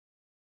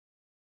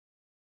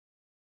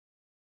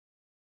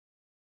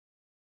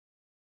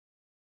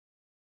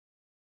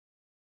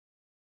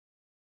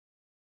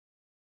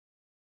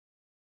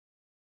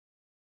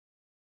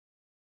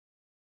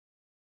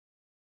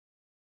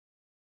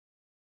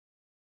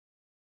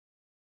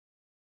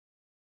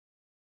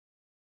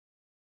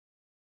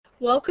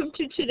Welcome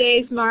to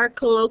today's MAR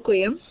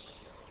colloquium.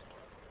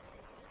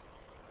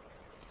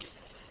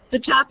 The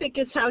topic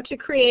is how to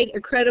create a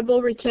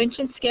credible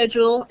retention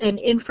schedule and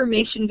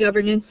information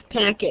governance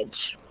package.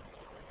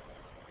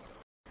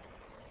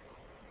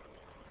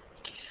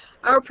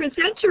 Our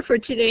presenter for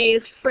today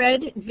is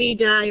Fred V.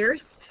 Diers,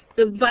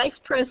 the Vice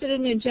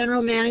President and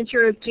General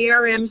Manager of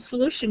GRM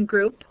Solution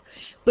Group,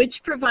 which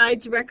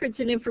provides records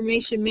and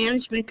information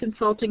management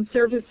consulting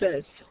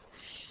services.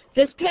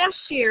 This past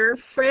year,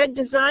 Fred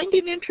designed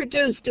and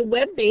introduced a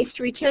web-based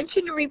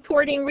retention and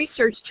reporting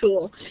research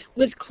tool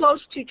with close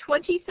to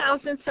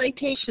 20,000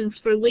 citations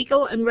for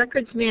legal and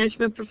records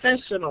management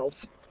professionals.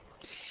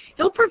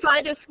 He'll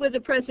provide us with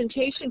a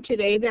presentation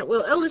today that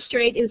will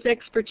illustrate his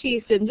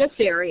expertise in this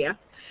area.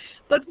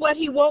 But what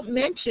he won't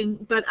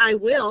mention, but I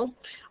will,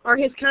 are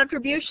his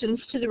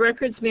contributions to the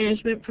records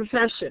management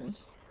profession.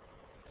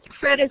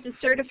 Fred is a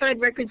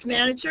certified records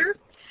manager,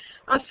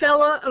 a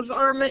fellow of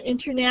ARMA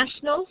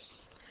International,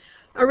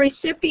 a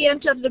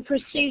recipient of the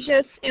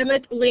prestigious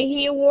Emmett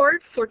Leahy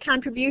Award for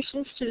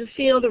contributions to the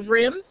field of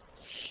RIM,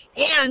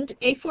 and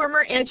a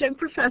former adjunct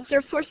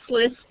professor for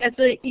SLIS at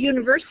the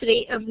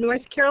University of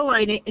North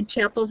Carolina in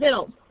Chapel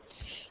Hill.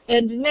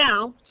 And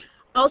now,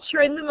 I'll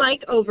turn the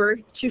mic over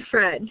to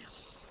Fred.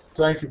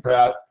 Thank you,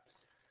 Pat.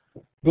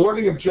 The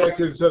learning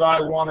objectives that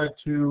I wanted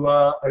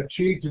to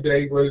achieve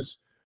today was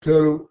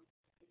to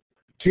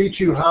teach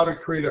you how to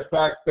create a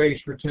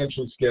fact-based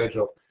retention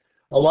schedule.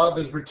 A lot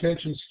of these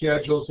retention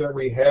schedules that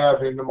we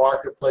have in the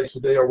marketplace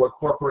today are what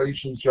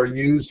corporations are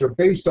used. They're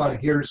based on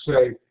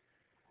hearsay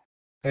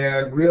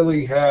and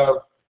really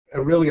are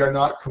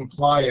not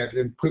compliant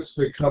and puts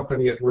the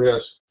company at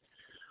risk.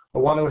 I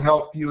want to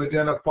help you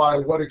identify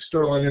what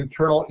external and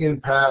internal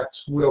impacts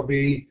will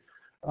be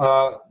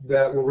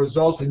that will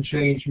result in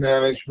change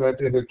management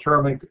and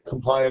determine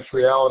compliance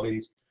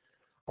realities.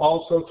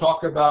 Also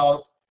talk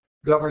about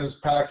governance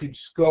package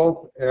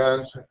scope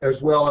as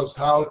well as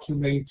how to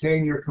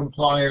maintain your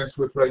compliance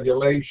with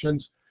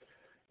regulations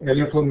and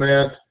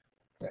implement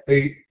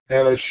and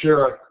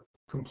assure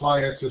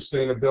compliance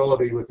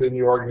sustainability within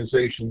your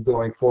organization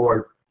going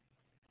forward.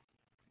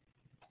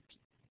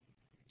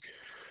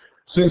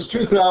 Since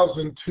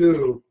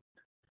 2002,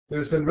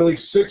 there's been really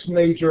 6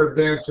 major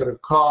events that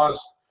have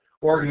caused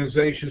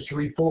organizations to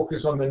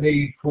refocus on the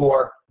need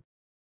for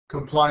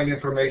compliant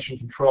information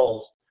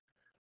controls.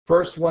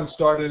 First one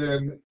started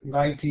in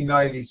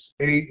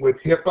 1998 with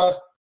HIPAA.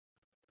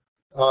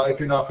 If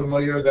you're not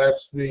familiar,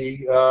 that's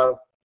the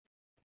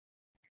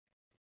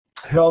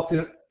health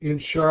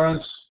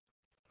insurance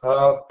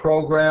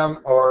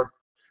program, or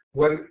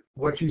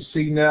what you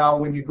see now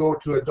when you go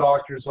to a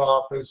doctor's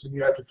office and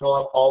you have to fill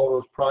out all of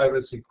those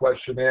privacy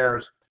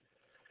questionnaires.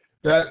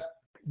 That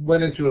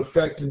went into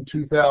effect in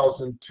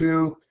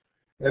 2002,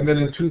 and then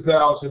in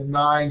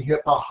 2009,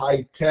 HIPAA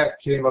High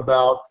Tech came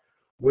about,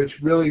 which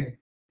really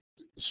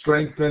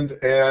strengthened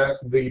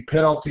the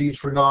penalties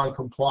for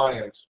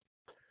non-compliance.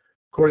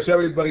 Of course,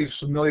 everybody's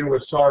familiar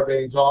with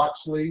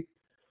Sarbanes-Oxley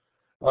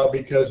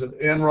because of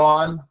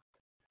Enron.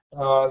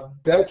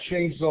 That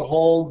changed the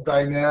whole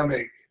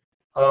dynamic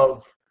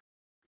of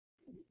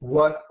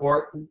what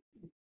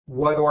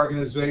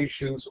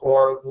organizations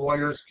or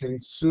lawyers can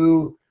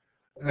sue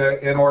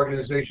an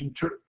organization.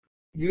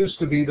 Used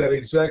to be that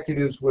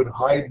executives would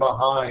hide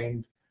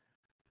behind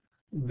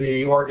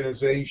the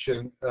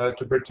organization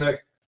to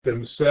protect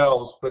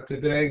themselves, but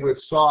today with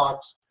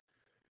SOX,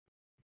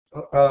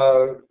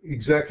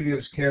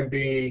 executives can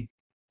be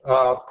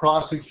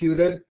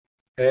prosecuted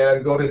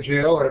and go to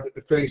jail or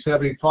face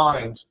heavy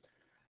fines.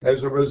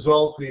 As a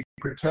result, the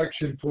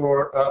protection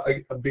for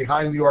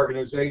behind the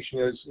organization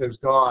is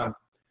gone.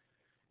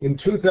 In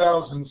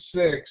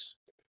 2006,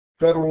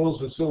 Federal Rules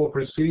of Civil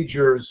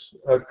Procedures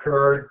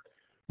occurred,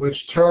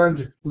 which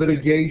turned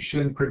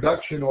litigation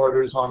production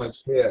orders on its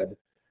head.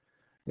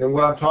 And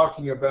what I'm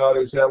talking about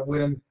is that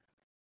when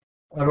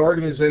an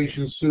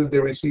organization sued, they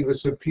receive a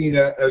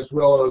subpoena as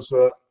well as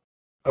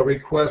a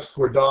request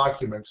for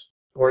documents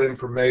or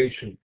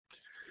information.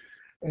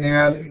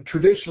 And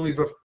traditionally,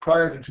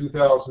 prior to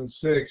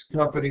 2006,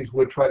 companies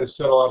would try to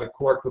settle out of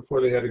court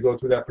before they had to go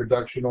through that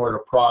production order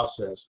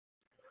process.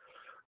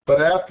 But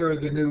after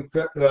the new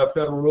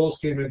federal rules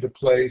came into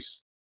place,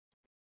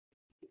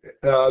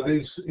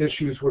 these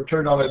issues were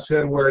turned on its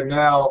head, where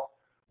now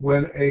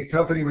when a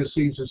company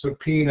receives a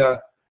subpoena,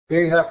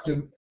 they have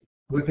to,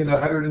 within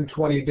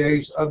 120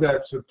 days of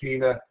that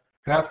subpoena,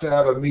 have to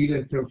have a meet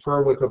and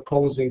confer with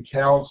opposing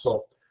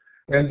counsel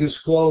and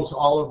disclose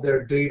all of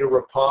their data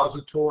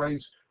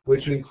repositories,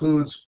 which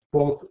includes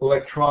both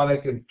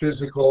electronic and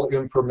physical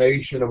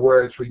information of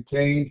where it's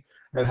retained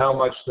and how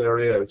much there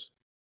is.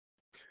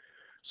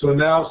 So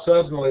now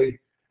suddenly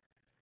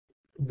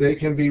they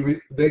can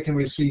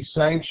receive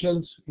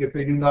sanctions if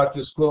they do not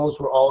disclose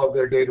where all of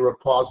their data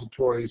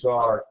repositories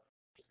are.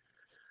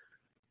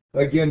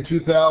 Again,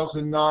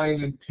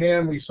 2009 and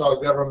 10, we saw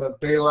government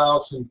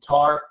bailouts and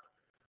TARP,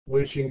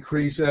 which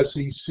increased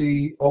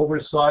SEC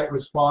oversight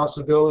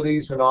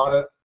responsibilities, and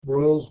audit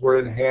rules were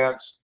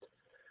enhanced.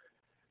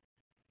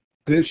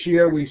 This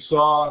year we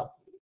saw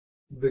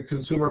the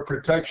Consumer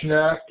Protection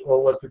Act,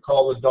 or what they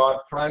call the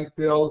Dodd-Frank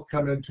bill,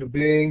 come into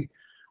being,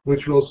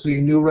 which will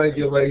see new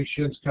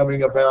regulations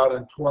coming about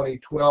in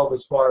 2012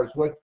 as far as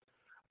what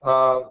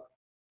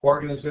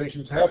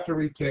organizations have to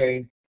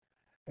retain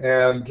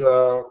and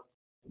how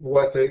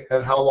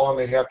long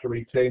they have to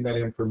retain that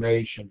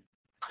information.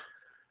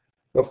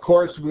 Of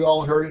course, we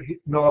all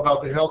know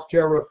about the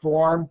healthcare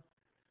reform,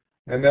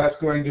 and that's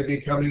going to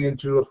be coming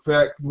into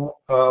effect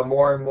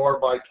more and more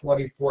by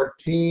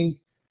 2014,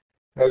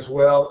 as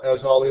well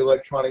as all the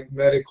electronic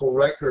medical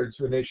records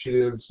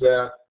initiatives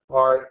that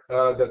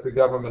the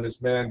government has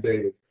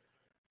mandated.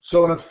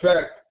 So in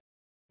effect,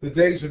 the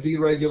days of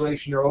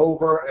deregulation are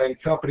over,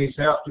 and companies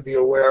have to be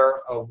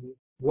aware of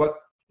what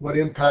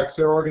impacts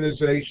their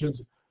organizations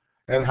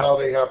and how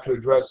they have to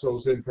address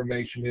those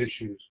information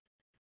issues.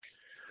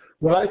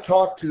 When I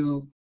talk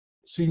to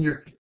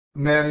senior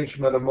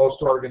management of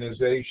most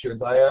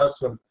organizations, I ask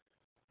them,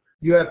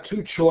 you have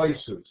two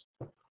choices.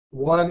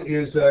 One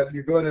is that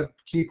you're going to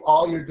keep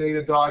all your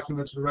data,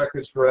 documents, and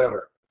records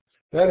forever.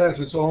 That has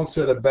its own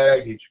set of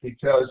baggage,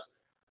 because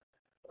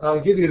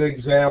I'll give you an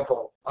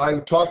example. I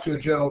talked to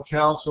a general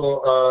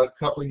counsel a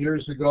couple of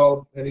years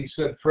ago, and he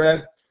said,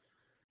 Fred,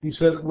 he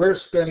said, we're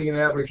spending an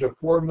average of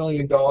 $4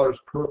 million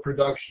per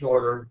production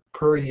order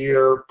per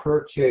year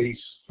per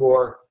case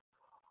for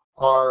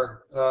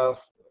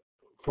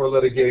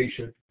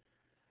litigation.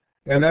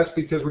 And that's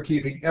because we're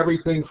keeping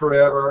everything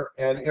forever,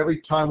 and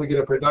every time we get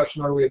a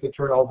production order, we have to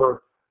turn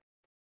over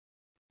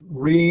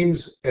reams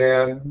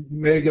and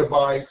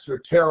megabytes or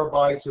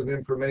terabytes of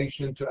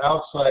information to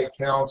outside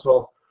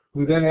counsel,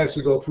 who then has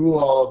to go through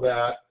all of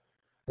that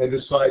and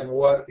decide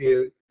what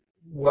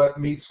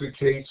meets the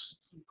case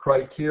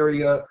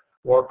criteria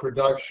or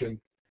production.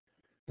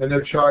 And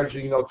they're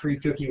charging,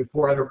 $350 to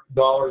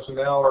 $400 an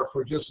hour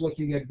for just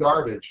looking at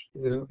garbage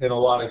in a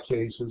lot of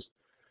cases.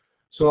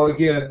 So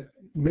again,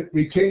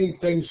 retaining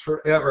things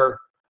forever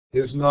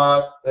is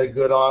not a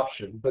good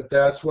option, but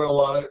that's what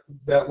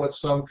what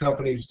some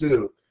companies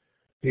do.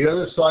 The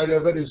other side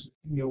of it is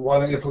you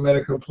want to implement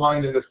a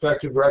compliant and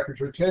effective records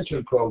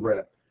retention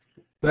program.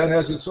 That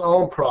has its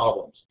own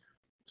problems,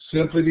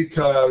 simply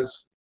because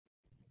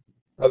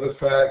of the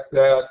fact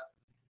that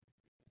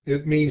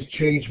it means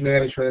change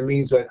management. It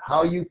means that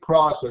how you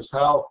process,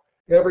 how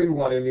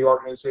everyone in the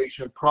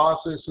organization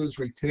processes,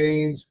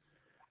 retains,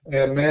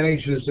 and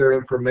manages their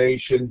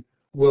information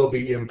will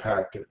be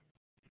impacted.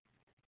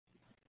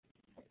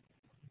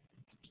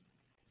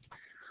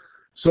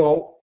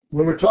 So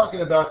when we're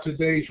talking about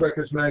today's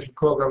records management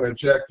program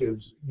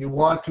objectives, you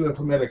want to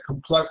implement a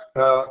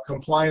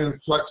compliant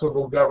and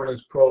flexible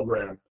governance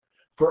program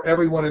for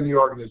everyone in the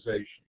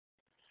organization.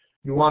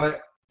 You want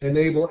to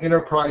enable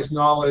enterprise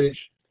knowledge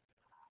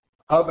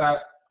of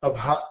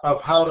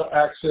how to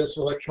access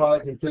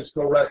electronic and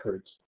physical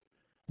records,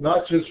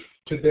 not just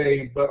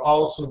today, but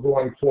also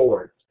going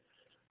forward.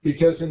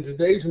 Because in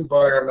today's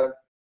environment,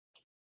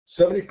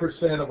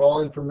 70% of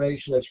all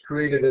information that's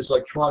created as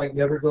electronic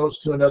never goes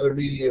to another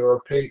media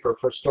or paper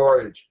for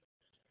storage.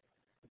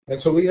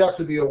 And so we have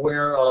to be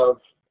aware of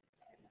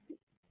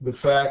the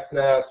fact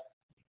that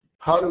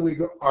how we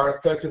are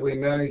effectively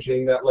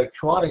managing that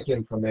electronic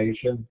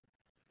information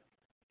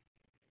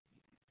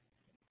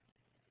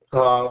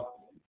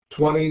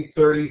 20,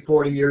 30,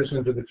 40 years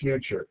into the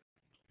future.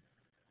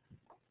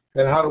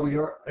 And how we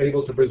are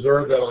able to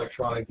preserve that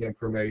electronic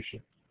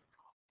information.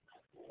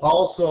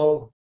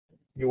 Also,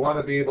 you want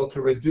to be able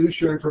to reduce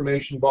your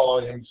information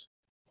volumes,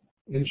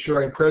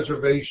 ensuring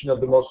preservation of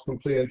the most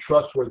complete and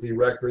trustworthy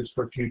records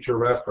for future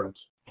reference.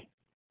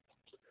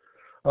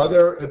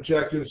 Other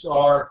objectives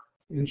are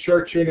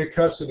ensure chain of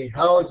custody.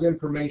 How is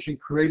information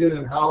created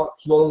and how it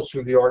flows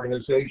through the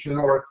organization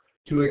or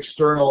to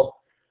external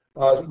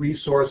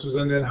resources,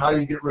 and then how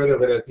you get rid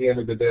of it at the end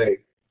of the day.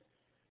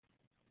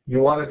 You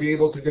want to be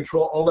able to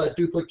control all that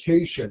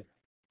duplication,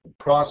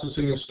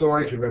 processing and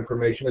storage of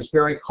information. It's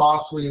very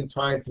costly and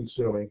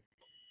time-consuming.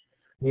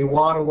 You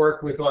want to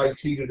work with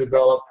IT to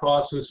develop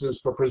processes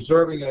for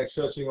preserving and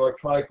accessing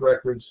electronic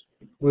records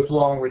with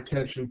long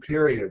retention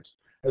periods.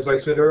 As I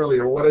said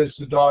earlier, what is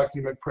the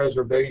document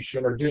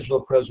preservation or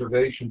digital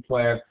preservation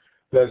plan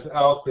that's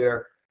out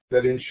there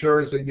that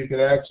ensures that you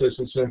can access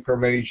this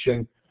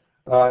information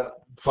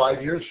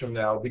 5 years from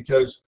now?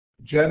 Because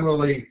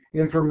generally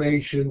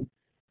information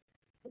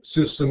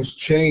systems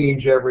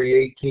change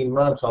every 18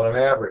 months on an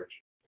average.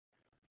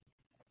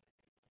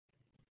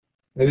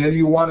 And then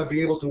you want to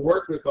be able to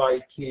work with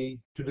IT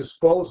to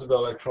dispose of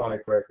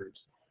electronic records.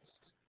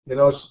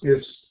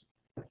 It's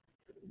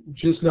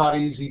just not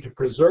easy to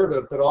preserve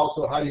it, but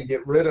also how do you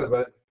get rid of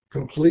it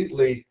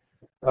completely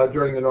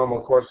during the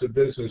normal course of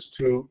business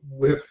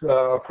with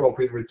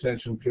appropriate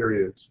retention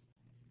periods.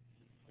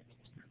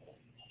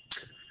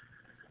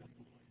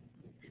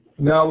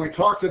 Now, we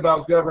talked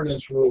about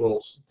governance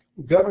rules.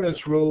 Governance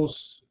rules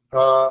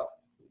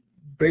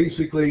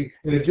basically,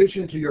 in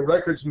addition to your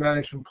records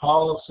management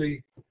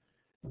policy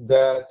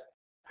that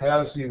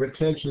has the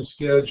retention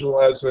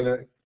schedule as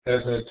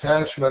an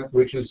attachment,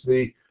 which is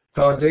the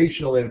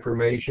foundational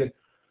information,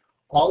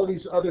 All of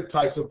these other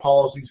types of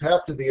policies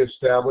have to be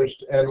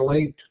established and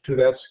linked to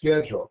that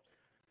schedule.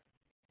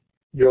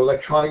 Your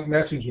electronic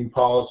messaging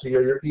policy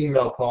or your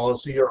email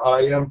policy, your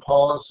IM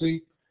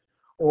policy,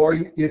 or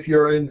if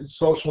you're in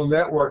social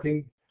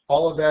networking,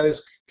 all of that is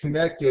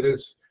connected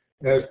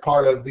as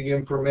part of the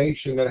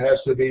information that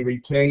has to be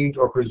retained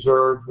or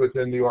preserved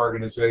within the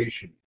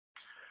organization.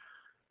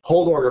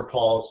 Hold order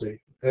policy.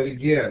 And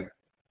again,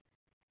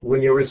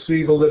 when you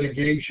receive a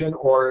litigation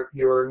or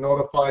you're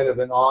notified of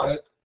an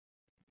audit,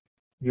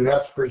 you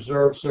have to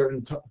preserve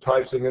certain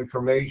types of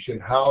information.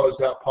 How does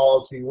that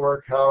policy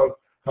work? How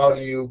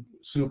do you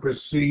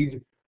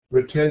supersede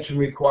retention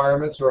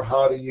requirements, or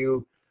how do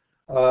you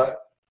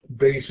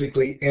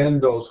basically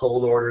end those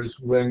hold orders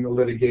when the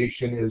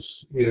litigation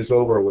is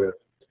over with?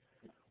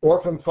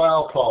 Orphan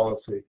file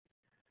policy.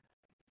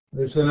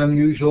 It's an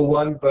unusual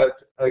one, but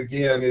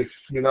again, if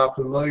you're not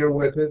familiar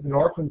with it, an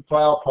orphan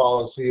file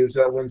policy is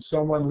that when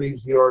someone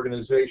leaves the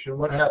organization,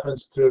 what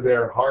happens to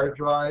their hard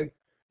drive,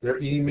 their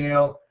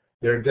email,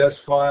 their desk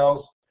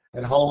files,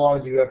 and how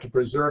long do you have to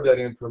preserve that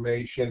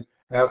information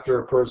after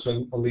a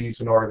person leaves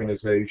an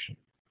organization?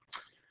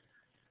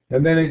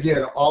 And then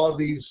again, all of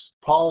these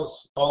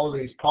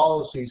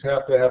policies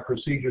have to have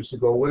procedures to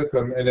go with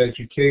them and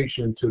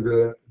education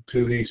to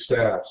these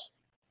staffs.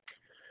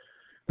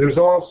 There's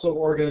also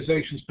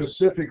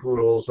organization-specific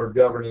rules or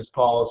governance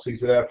policies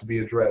that have to be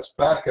addressed.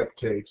 Backup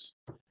tapes.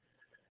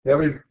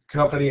 Every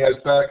company has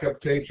backup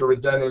tapes or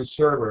redundant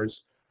servers.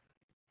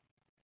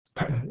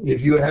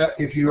 If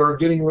you are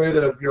getting rid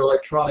of your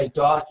electronic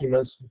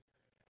documents,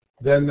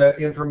 then that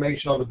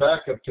information on the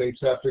backup tapes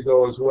have to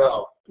go as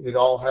well. It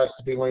all has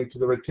to be linked to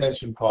the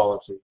retention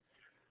policy.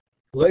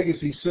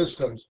 Legacy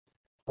systems.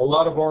 A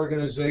lot of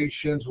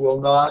organizations will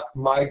not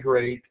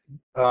migrate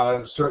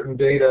certain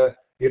data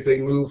if they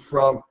move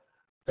from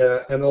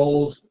an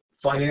old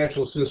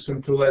financial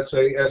system to, let's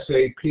say,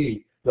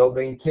 SAP. They'll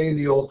maintain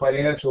the old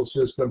financial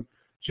system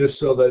just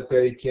so that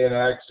they can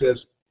access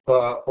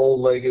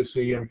old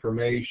legacy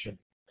information.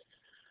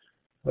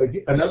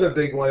 Another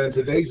big one in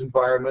today's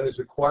environment is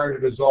acquire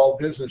to dissolve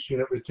business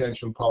unit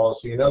retention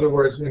policy. In other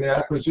words, in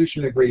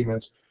acquisition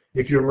agreements,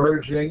 if you're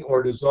merging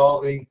or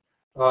dissolving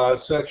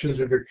sections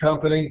of your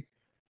company,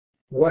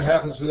 what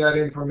happens to that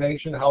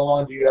information? How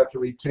long do you have to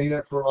retain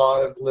it for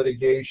audit,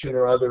 litigation,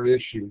 or other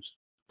issues?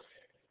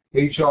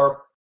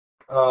 HR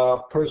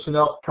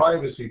personnel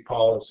privacy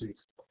policies.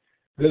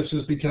 This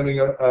is becoming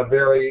a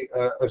very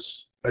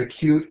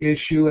acute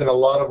issue in a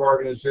lot of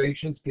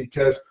organizations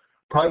because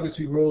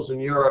privacy rules in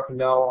Europe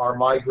now are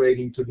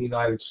migrating to the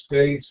United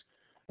States,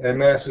 and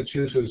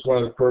Massachusetts is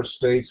one of the first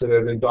states that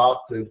have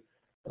adopted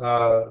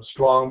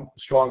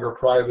stronger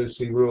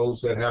privacy rules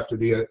that have to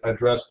be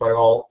addressed by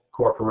all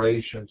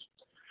corporations.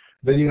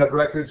 Then you have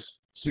records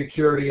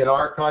security and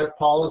archive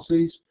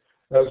policies,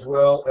 as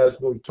well as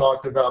we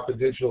talked about the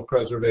digital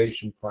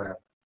preservation plan.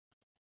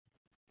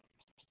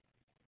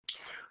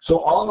 So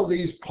all of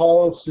these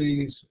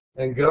policies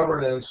and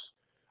governance,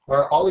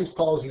 all these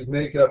policies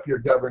make up your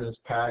governance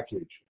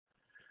package,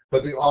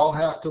 but they all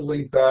have to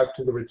link back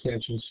to the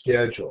retention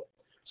schedule.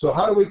 So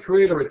how do we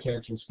create a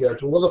retention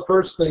schedule? Well, the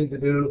first thing to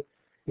do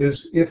is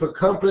if a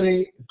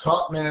company,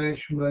 top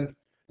management,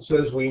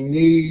 says we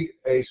need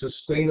a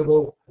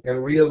sustainable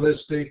and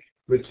realistic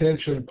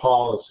retention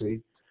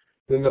policy,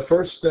 then the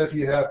first step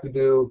you have to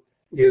do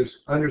is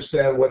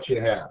understand what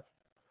you have.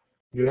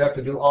 You have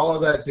to do all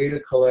of that data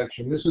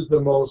collection. This is the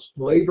most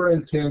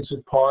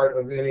labor-intensive part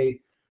of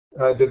any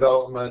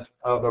development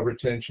of a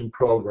retention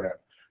program.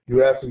 You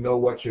have to know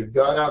what you've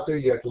got out there.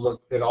 You have to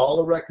look at all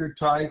the record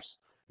types.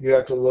 You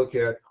have to look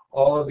at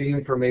all of the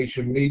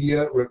information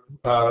media,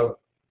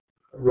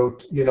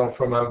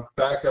 from a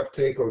backup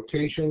tape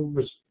rotation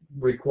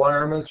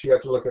requirements. You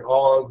have to look at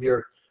all of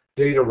your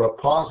data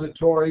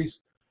repositories.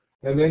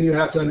 And then you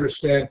have to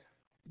understand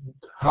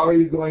how are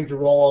you going to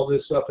roll all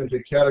this up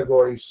into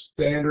category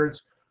standards?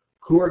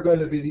 Who are going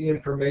to be the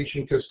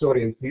information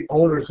custodians, the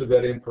owners of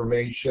that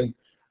information,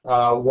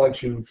 once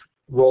you've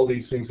rolled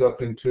these things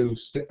up into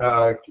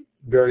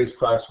various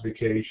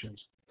classifications?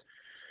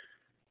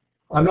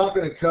 I'm not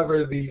going to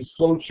cover these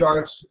flow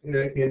charts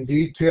in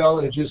detail.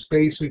 It just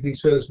basically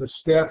says the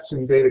steps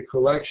in data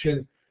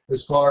collection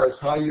as far as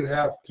how you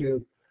have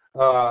to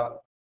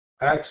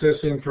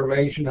access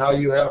information, how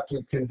you have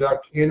to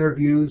conduct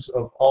interviews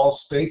of all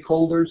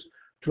stakeholders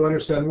to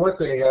understand what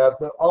they have,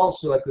 but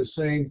also at the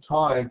same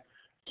time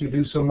to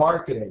do some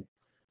marketing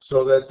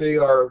so that they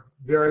are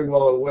very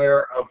well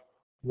aware of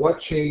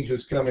what change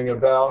is coming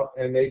about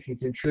and they can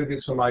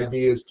contribute some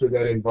ideas to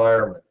that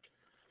environment.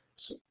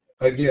 So,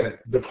 again,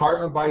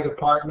 department by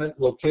department,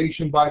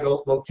 location by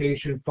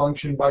location,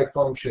 function by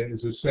function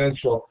is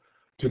essential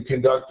to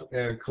conduct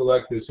and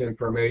collect this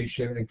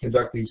information and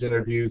conduct these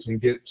interviews and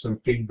get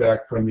some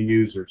feedback from the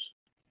users.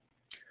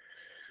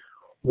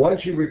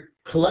 Once you've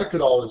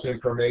collected all this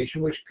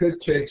information, which could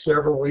take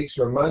several weeks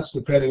or months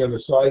depending on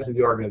the size of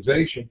the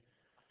organization,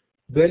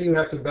 then you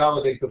have to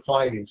validate the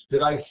findings.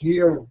 Did I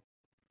hear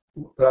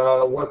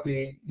what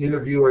the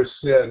interviewer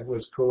said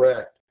was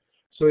correct?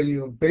 So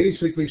you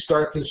basically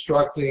start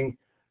constructing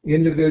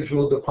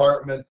individual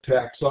department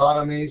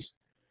taxonomies.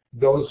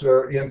 Those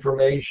are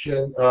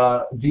information,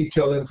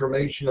 detailed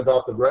information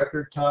about the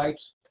record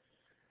types.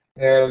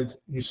 And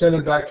you send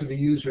it back to the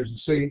users and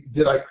say,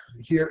 did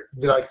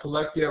I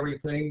collect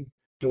everything?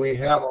 Do we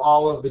have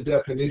all of the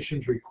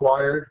definitions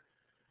required?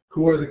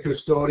 Who are the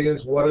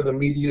custodians? What are the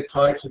media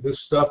types that this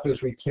stuff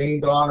is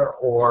retained on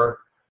or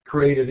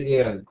created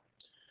in?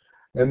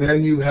 And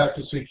then you have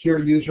to secure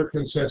user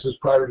consensus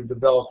prior to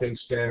developing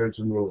standards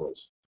and rules.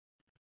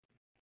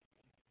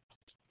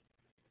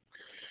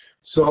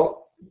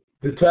 So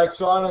the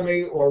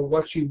taxonomy, or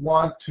what you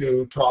want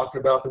to talk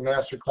about, the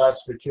master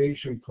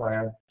classification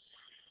plan,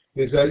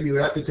 is that you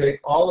have to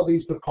take all of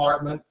these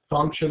department,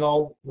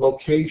 functional,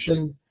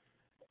 location,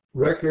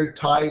 record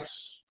types,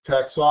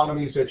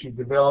 taxonomies that you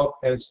develop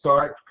and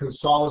start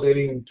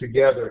consolidating them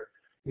together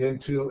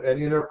into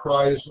an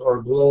enterprise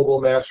or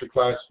global master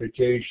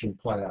classification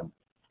plan.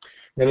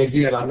 And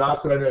again, I'm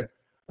not going to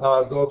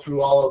go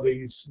through all of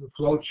these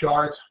flow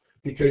charts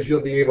because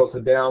you'll be able to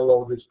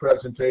download this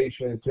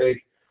presentation and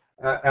take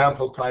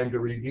ample time to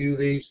review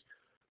these.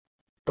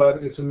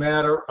 But it's a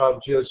matter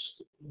of just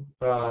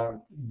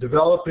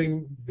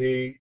developing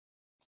the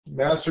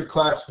master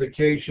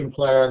classification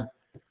plan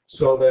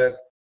so that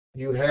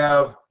you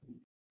have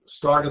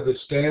started the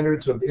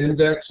standards of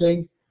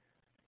indexing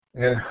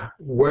and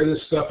where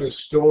this stuff is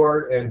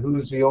stored and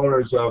who's the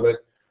owners of it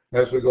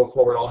as we go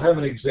forward. I'll have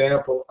an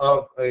example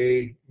of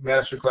a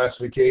master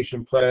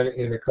classification plan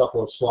in a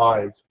couple of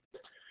slides.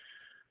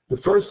 The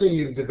first thing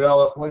you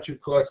develop once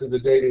you've collected the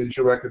data is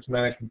your records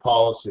management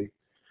policy.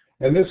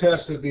 And this has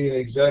to be an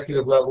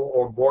executive level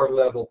or board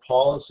level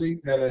policy,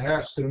 and it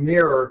has to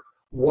mirror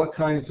what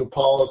kinds of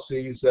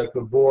policies that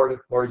the board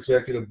or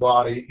executive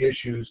body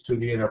issues to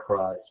the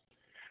enterprise.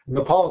 And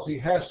the policy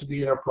has to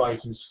be enterprise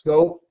in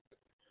scope.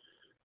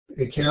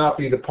 It cannot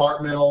be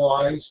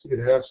departmentalized. It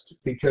has to,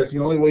 because the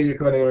only way you're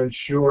going to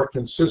ensure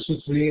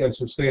consistency and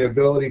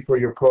sustainability for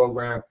your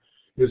program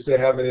is to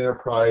have an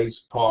enterprise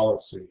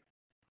policy.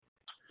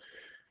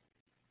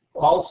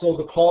 Also,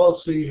 the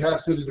policy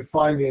has to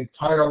define the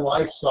entire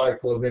life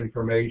cycle of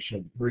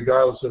information,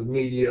 regardless of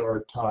media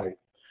or type.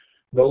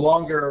 No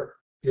longer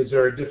is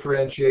there a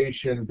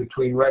differentiation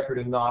between record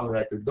and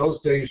non-record.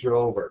 Those days are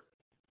over.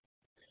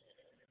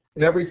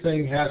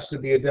 Everything has to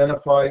be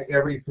identified.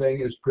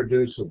 Everything is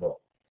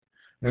producible.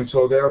 And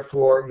so,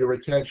 therefore, your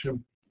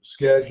retention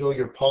schedule,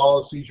 your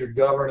policies, your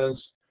governance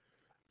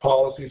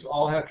policies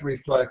all have to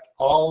reflect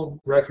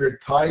all record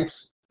types,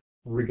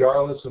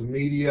 regardless of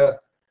media,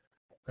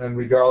 and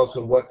regardless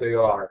of what they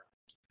are.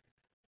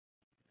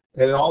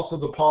 And also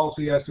the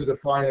policy has to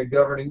define a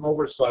governing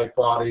oversight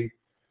body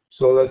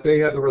so that they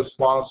have the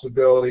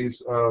responsibilities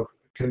of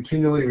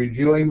continually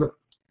reviewing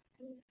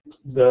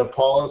the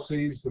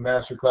policies, the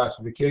master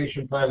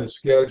classification plan, the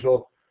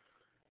schedule,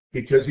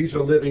 because these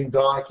are living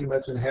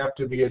documents and have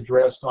to be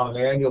addressed on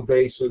an annual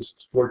basis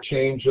for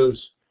changes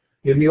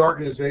in the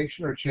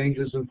organization or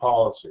changes in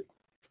policy.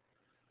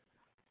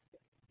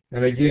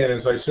 And again,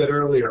 as I said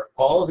earlier,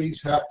 all of these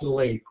have to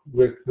link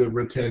with the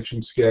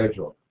retention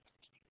schedule.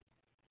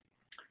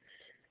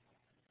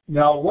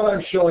 Now, what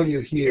I'm showing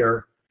you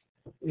here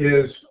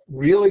is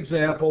real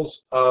examples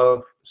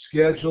of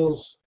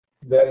schedules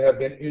that have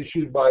been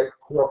issued by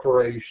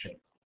corporation.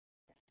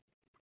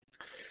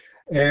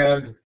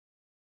 And,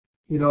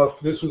 you know,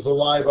 if this was a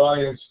live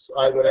audience,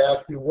 I would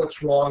ask you, what's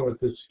wrong with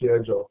this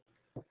schedule?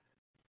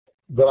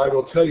 But I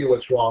will tell you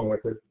what's wrong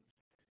with it.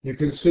 You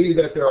can see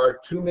that there are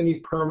too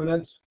many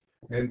permanents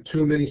and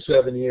too many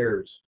 7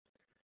 years.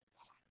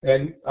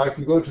 And I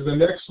can go to the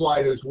next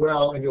slide as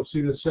well, and you'll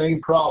see the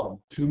same problem.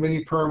 Too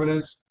many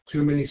permanents,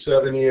 too many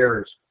 7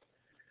 years.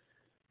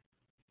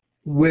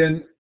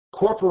 When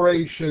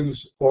corporations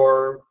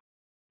or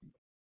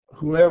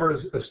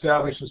whoever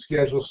established the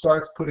schedule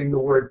starts putting the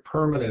word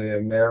permanent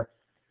in there,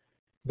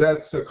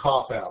 that's a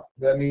cop-out.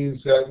 That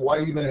means that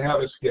why even have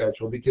a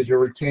schedule? Because you're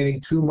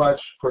retaining too much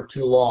for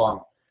too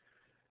long.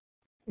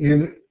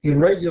 In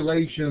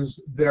regulations,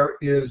 there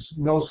is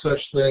no such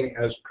thing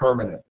as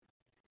permanent,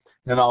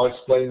 and I'll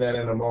explain that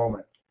in a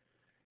moment.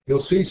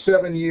 You'll see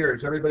 7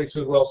 years. Everybody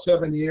says, well,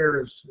 7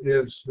 years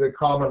is the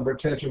common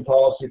retention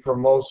policy for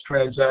most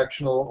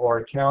transactional or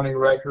accounting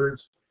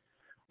records,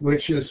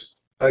 which is,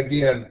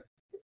 again,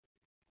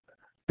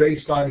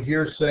 based on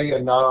hearsay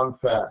and not on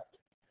fact.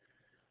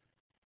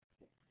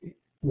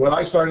 When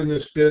I started in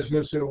this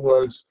business, it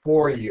was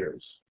 4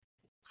 years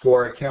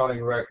for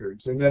accounting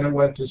records, and then it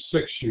went to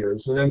 6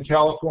 years, and then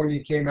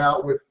California came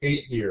out with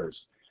 8 years,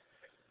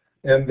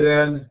 and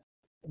then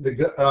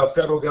the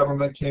federal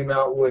government came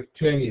out with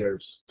 10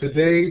 years.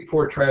 Today,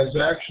 for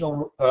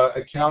transactional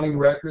accounting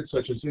records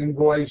such as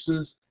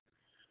invoices,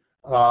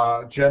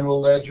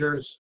 general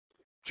ledgers,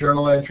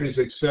 journal entries,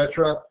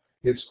 etc.,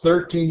 it's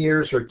 13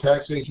 years for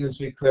tax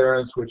agency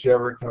clearance,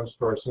 whichever comes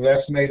first, and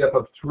that's made up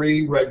of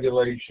 3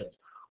 regulations.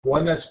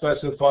 One that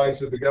specifies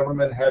that the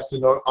government has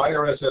to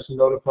IRS has to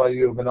notify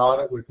you of an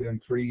audit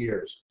within 3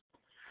 years.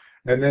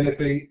 And then if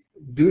they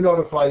do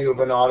notify you of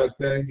an audit,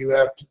 then you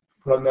have to,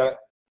 from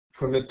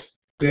the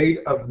date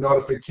of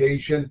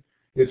notification,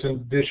 it's an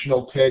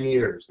additional 10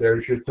 years.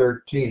 There's your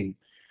 13.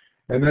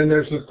 And then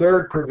there's the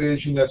third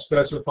provision that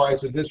specifies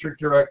the district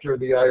director of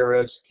the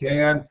IRS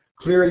can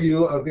clear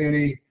you of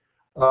any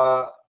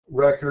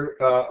record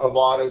of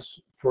audits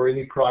for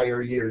any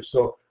prior years.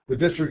 So the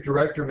district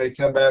director may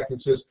come back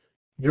and says,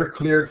 you're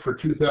cleared for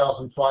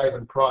 2005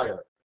 and prior.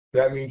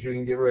 That means you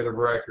can get rid of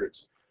records.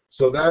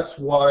 So that's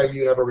why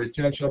you have a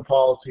retention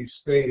policy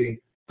stating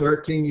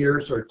 13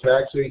 years or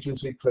tax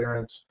agency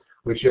clearance,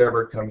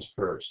 whichever comes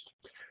first.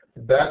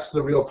 That's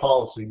the real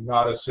policy,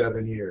 not a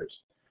 7 years.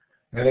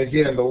 And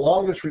again, the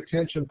longest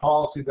retention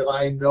policy that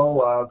I know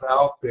of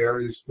out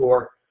there is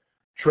for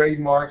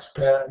trademarks,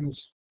 patents,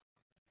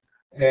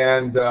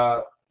 and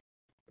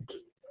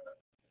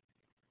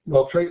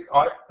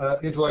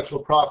intellectual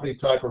property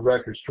type of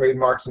records,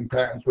 trademarks and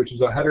patents, which is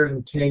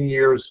 110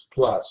 years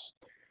plus.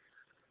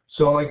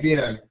 So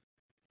again,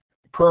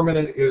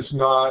 permanent is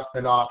not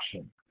an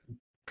option.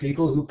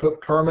 People who put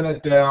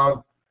permanent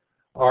down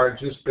are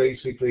just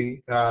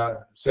basically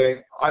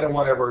saying, I don't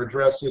want to ever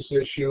address this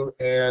issue,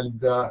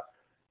 and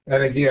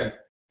again,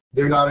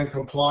 they're not in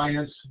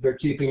compliance. They're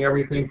keeping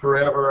everything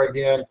forever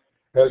again.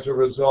 As a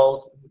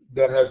result,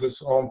 that has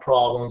its own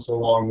problems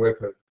along with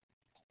it.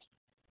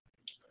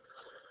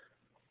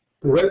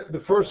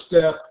 The first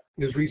step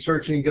is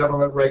researching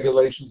government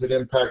regulations that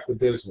impact the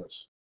business.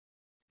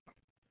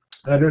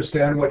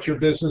 Understand what your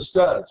business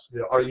does.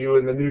 Are you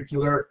in the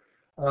nuclear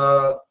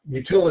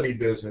utility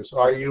business?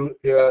 Are you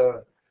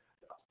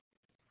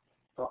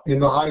in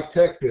the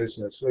high-tech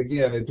business?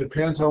 Again, it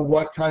depends on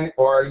what kind,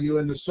 or are you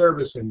in the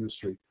service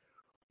industry?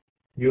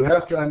 You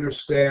have to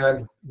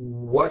understand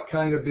what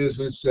kind of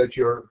business that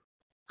you're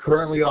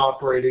currently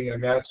operating,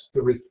 and that's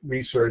the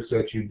research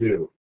that you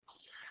do.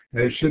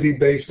 And it should be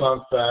based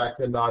on fact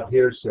and not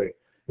hearsay.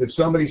 If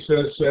somebody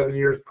says 7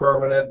 years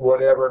permanent,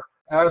 whatever,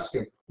 ask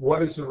them,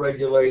 what is the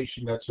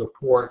regulation that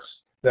supports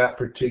that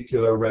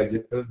particular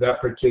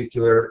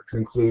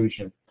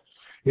conclusion?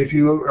 If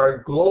you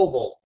are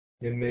global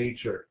in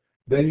nature,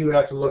 then you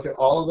have to look at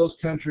all of those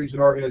countries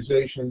and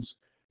organizations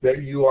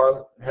that you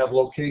have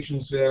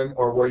locations in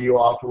or where you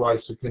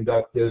authorize to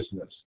conduct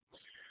business.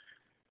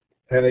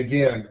 And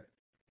again,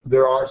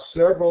 there are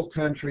several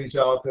countries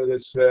out there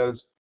that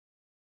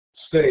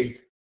state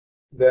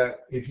that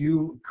if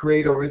you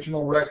create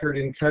original record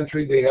in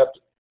country,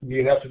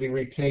 you have to be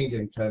retained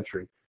in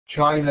country.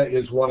 China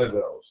is one of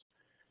those.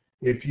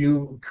 If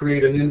you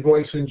create an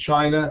invoice in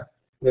China,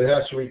 it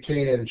has to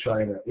retain in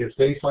China. If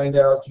they find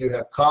out you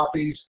have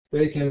copies,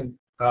 they can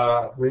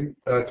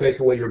take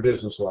away your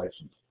business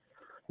license.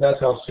 That's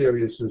how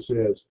serious this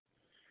is.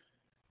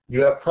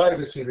 You have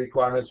privacy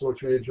requirements,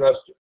 which we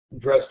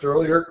addressed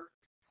earlier,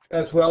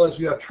 as well as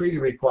you have treaty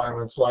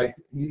requirements like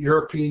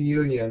European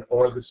Union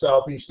or the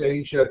Southeast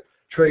Asia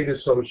Trade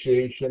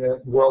Association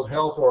and World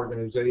Health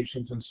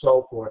Organizations and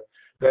so forth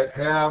that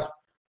have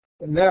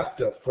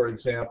NAFTA, for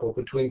example,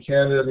 between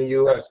Canada and the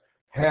U.S.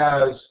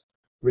 has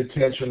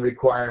retention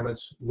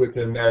requirements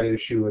within that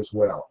issue as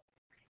well.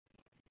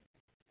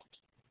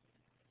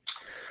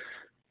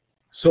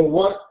 So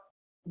what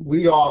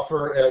we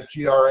offer at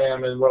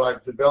GRM and what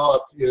I've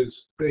developed is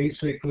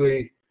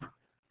basically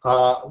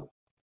what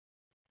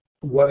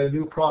a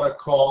new product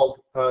called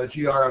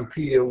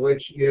GRMpedia,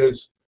 which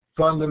is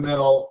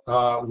fundamental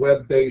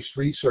web-based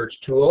research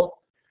tool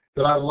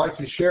that I'd like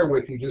to share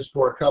with you just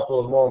for a couple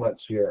of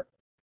moments here.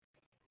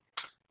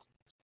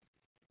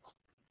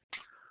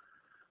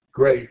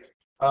 Great.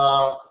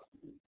 What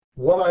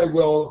I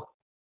will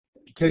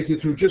take you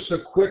through, just a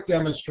quick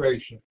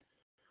demonstration.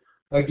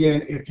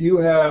 Again, if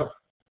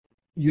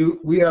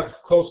we have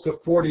close to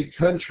 40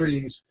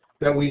 countries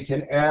that we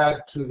can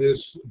add to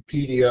this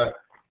pedia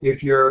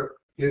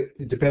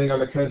depending on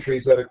the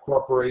countries that a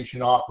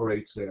corporation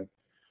operates in.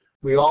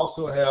 We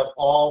also have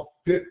all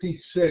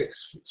 56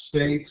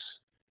 states,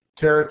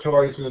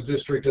 territories, and the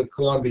District of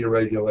Columbia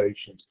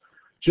regulations.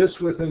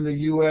 Just within the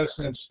U.S.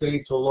 and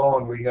states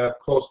alone, we have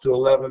close to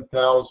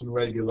 11,000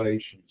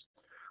 regulations.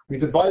 We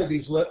divided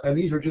these, and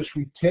these are just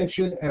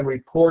retention and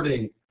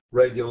reporting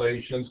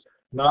regulations,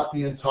 not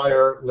the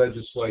entire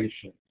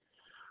legislation.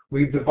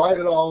 We've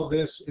divided all of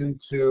this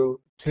into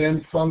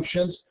 10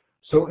 functions.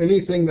 So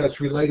anything that's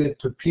related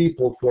to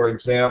people, for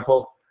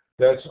example,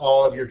 that's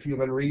all of your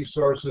human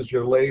resources,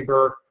 your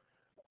labor,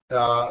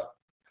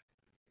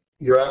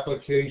 your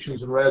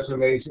applications and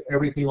resumes,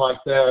 everything like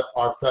that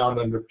are found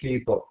under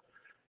people.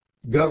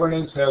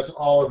 Governance has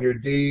all of your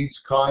deeds,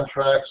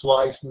 contracts,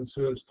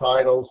 licenses,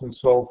 titles, and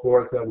so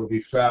forth that will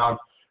be found.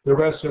 The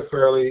rest are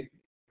fairly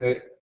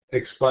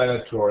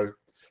explanatory.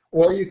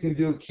 Or you can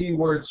do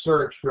keyword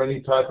search for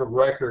any type of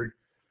record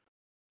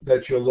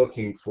that you're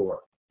looking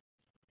for.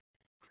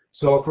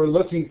 So if we're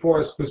looking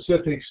for a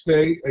specific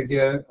state,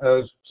 again,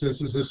 since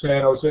this is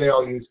San Jose,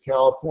 I'll use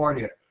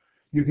California.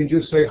 You can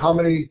just say, how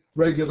many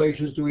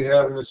regulations do we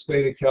have in the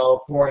state of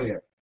California?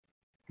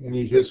 And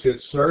you just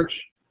hit search.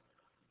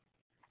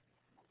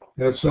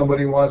 And if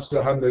somebody wants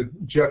to hum the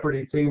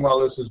Jeopardy theme while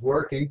this is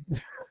working,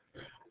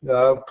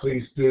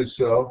 please do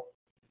so.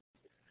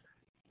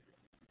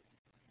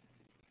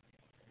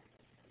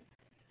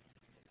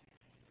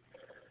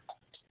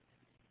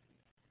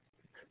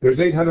 There's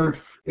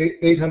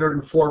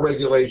 804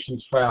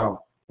 regulations found,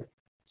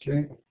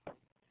 okay,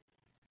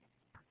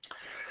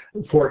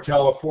 for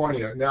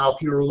California. Now,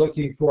 if you're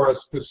looking for a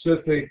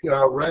specific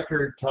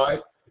record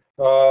type,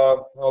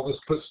 I'll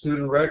just put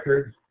student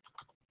record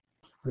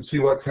and see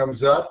what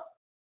comes up,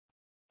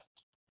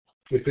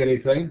 if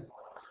anything.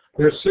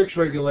 There's 6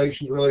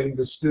 regulations relating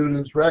to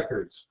students'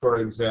 records, for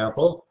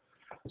example.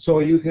 So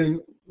you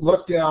can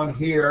look down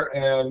here,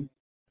 and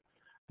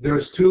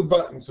there's 2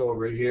 buttons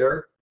over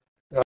here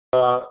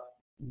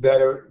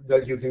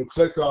that you can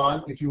click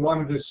on if you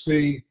wanted to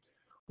see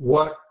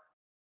what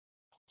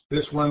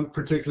this one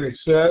particularly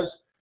says.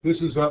 This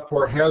is up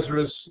for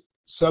hazardous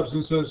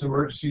substances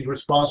emergency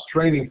response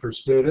training for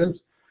students,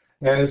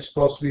 and it's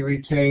supposed to be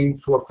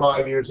retained for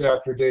 5 years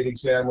after date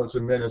exam was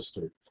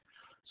administered.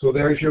 So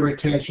there's your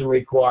retention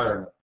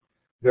requirement.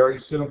 Very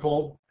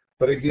simple,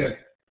 but again,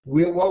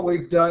 what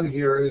we've done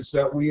here is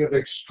that we have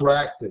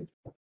extracted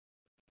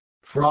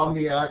from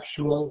the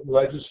actual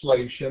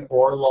legislation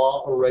or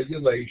law or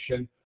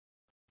regulation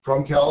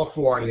from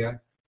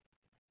California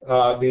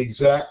the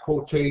exact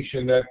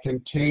quotation that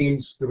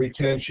contains the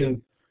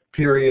retention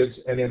periods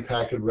and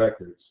impacted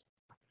records.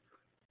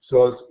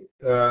 So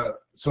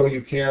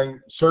you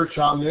can search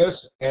on this,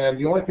 and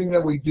the only thing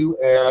that we do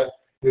add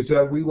is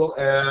that we will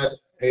add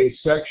a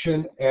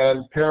section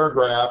and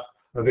paragraph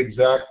of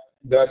exact,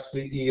 that's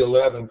the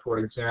E11, for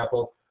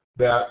example,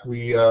 that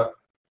we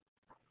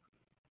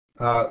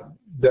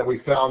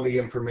found the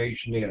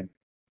information in.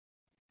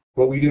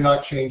 But we do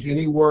not change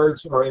any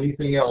words or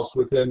anything else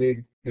within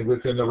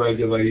the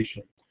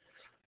regulation.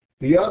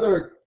 The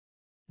other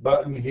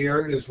button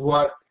here is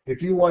what,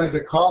 if you wanted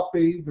to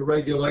copy the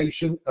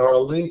regulation or a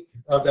link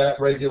of that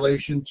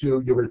regulation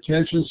to your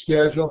retention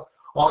schedule,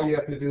 all you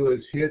have to do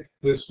is hit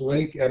this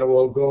link, and it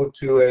will go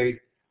to a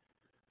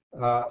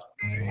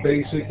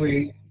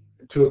basically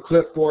to a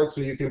clipboard,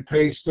 so you can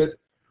paste it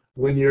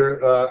when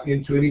you're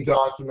into any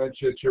document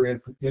that you're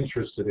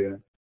interested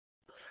in.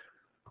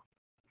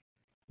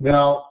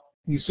 Now,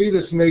 you see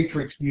this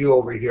matrix view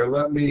over here.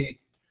 Let me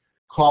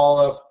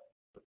call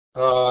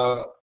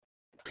up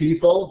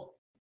people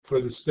for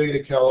the state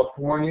of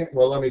California.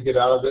 Well, let me get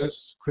out of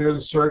this, clear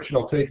the search, and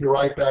I'll take you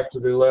right back to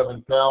the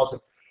 11,000.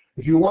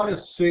 If you want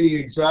to see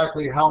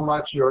exactly how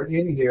much you're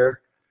in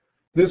here,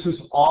 this is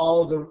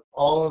all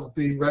of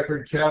the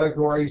record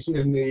categories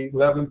in the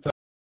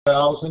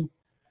 11,000,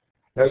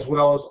 as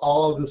well as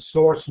all of the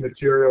source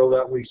material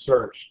that we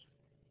searched.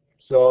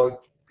 So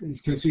you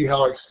can see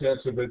how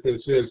extensive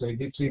this is, and it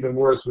gets even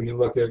worse when you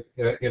look at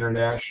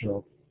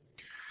international.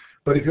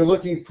 But if you're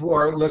looking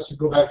for, let's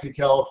go back to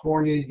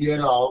California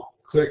again. I'll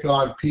click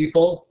on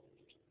people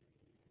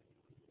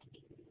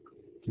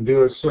and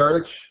do a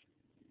search.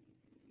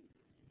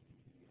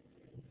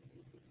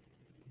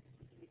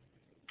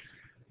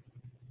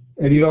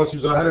 And you notice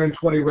there's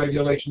 120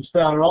 regulations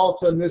found, and all of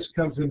a sudden this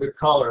comes into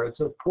color. It's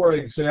a poor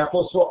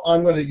example, so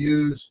I'm going to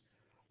use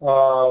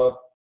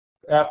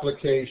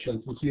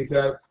applications and see if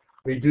that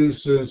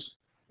reduces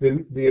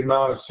the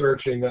amount of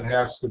searching that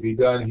has to be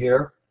done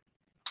here.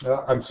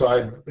 I'm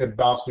sorry, it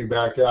bounced me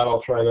back out.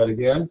 I'll try that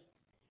again.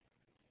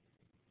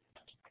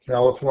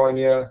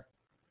 California,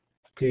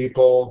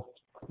 people,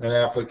 and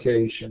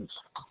applications.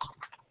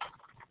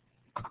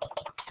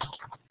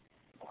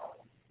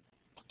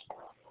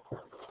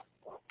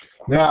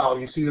 Now,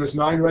 you see there's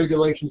 9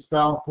 regulations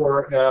found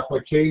for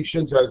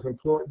applications.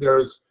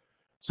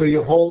 So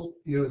you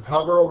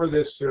hover over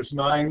this, there's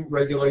 9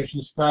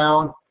 regulations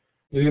found.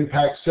 It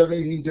impacts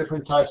 17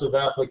 different types of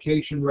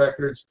application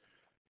records.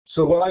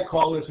 So what I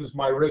call this is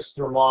my risk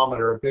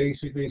thermometer.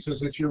 Basically, it says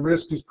that your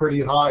risk is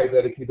pretty high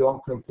that if you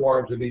don't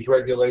conform to these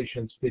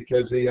regulations,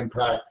 because they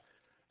impact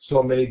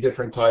so many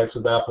different types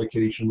of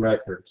application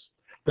records.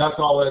 That's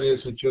all that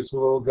is. It's just a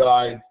little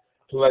guide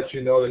to let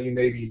you know that you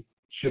maybe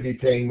should be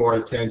paying more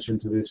attention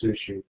to this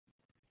issue.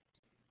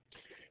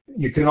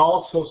 You can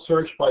also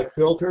search by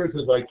filters,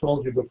 as I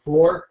told you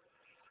before.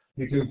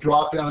 You can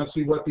drop down and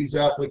see what these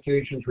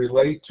applications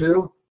relate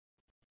to.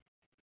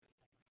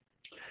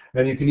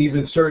 And you can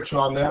even search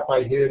on that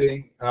by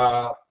hitting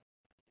that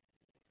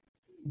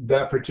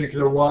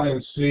particular one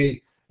and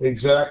see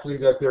exactly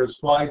that there's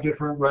 5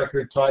 different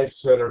record types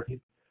that are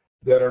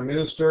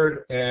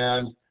administered.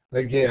 And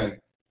again,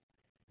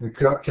 the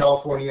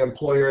California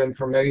employer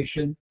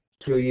information,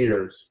 2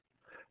 years.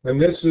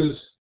 And this is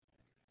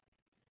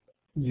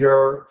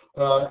your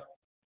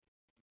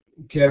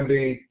can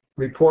be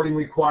reporting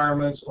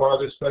requirements or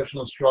other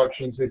special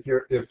instructions if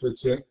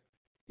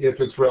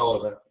it's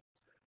relevant.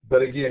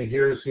 But again,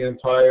 here's the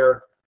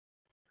entire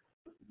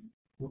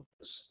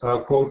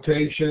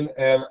quotation,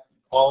 and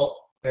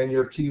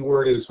your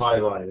keyword is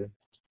highlighted.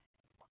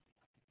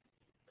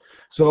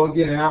 So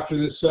again, after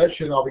this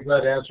session, I'll be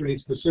glad to answer any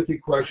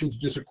specific questions.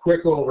 Just a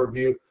quick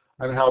overview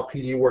on how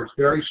PD works.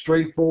 Very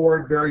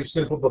straightforward, very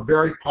simple, but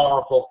very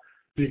powerful,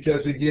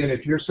 because again,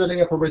 if you're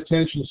setting up a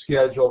retention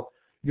schedule,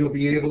 you'll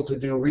be able to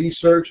do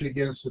research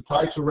against the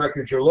types of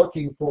records you're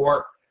looking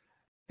for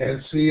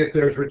and see if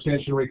there's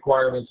retention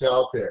requirements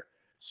out there.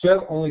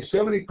 Only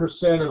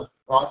 70%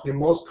 in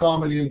most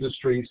common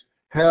industries,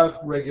 have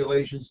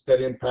regulations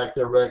that impact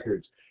their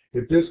records.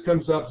 If this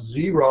comes up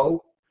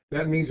 0,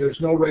 that means there's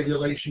no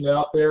regulation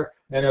out there,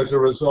 and as a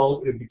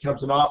result, it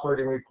becomes an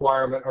operating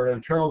requirement or an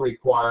internal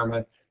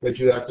requirement that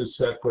you have to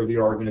set for the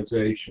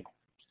organization.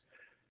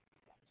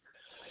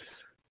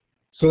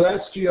 So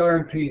that's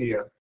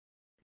GRMpedia.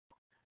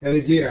 And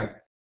again,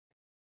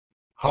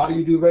 how do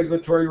you do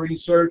regulatory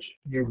research?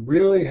 You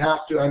really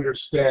have to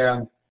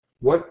understand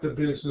what the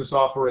business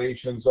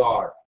operations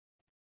are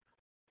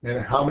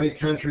and how many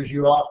countries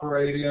you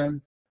operate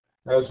in,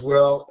 as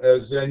well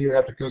as then you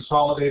have to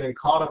consolidate and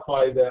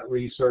codify that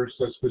research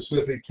that's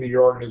specific to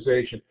your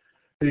organization.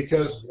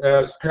 Because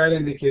as Pat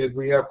indicated,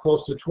 we have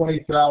close to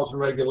 20,000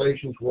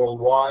 regulations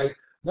worldwide.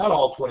 Not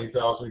all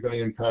 20,000 are going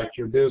to impact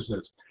your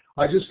business.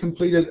 I just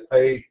completed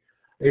a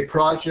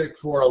project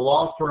for a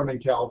law firm in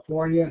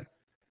California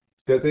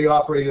that they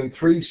operate in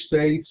 3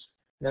 states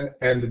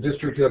and the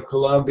District of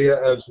Columbia,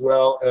 as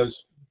well as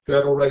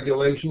federal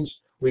regulations.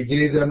 We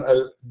gave them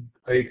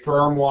a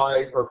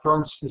firm-wide or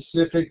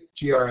firm-specific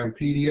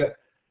GRMpedia,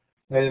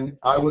 and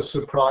I was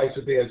surprised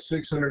that they had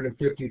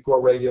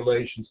 654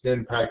 regulations that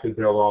impacted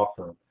their law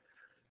firm.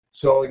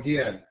 So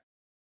again,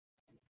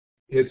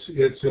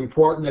 it's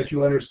important that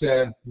you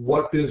understand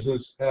what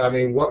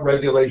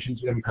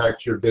regulations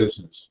impact your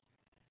business.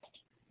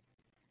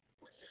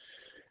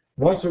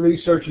 Once the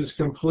research is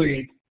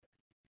complete,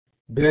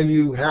 then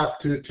you have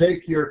to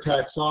take your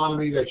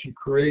taxonomy that you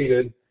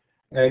created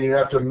and you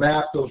have to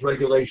map those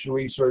regulation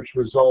research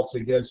results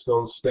against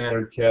those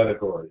standard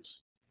categories.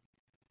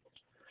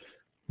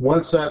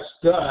 Once that's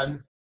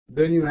done,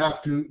 then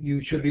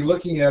you should be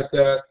looking at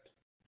that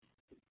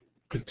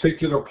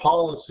particular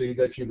policy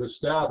that you've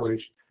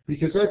established,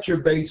 because that's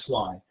your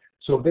baseline.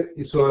 So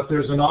if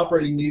there's an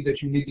operating need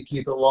that you need to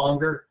keep it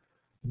longer,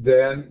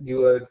 then you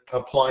would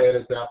apply it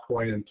at that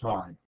point in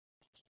time.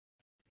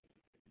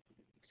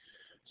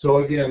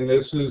 So again,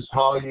 this is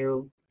how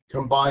you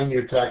combine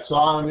your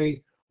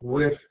taxonomy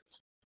with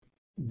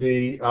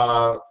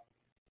the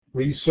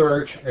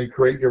research and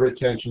create your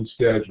retention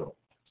schedule.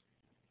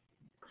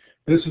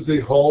 This is the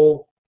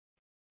whole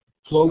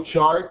flow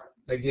chart.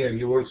 Again,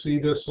 you will see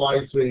this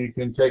slide so you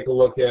can take a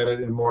look at it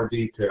in more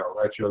detail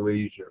at your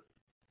leisure.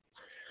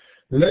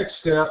 The next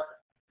step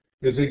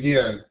is,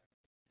 again,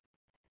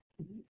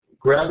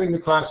 grabbing the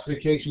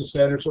classification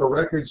standards or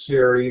record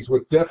series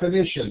with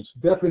definitions.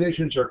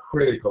 Definitions are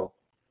critical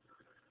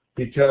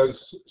because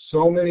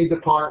so many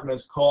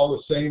departments call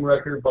the same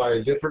record by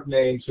a different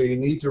name, so you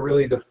need to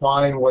really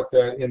define what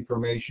that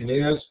information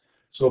is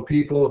so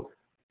people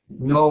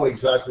know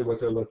exactly what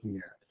they're looking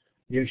at.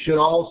 You should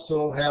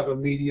also have a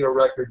media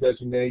record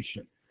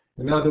designation.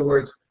 In other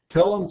words,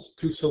 tell them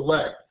to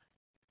select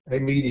a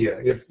media.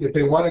 If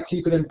they want to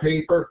keep it in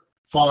paper,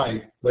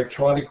 fine.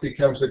 Electronic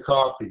becomes a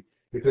copy.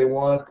 If they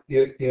want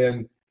it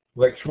in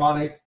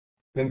electronic,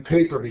 then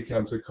paper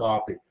becomes a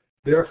copy.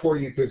 Therefore,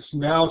 you could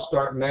now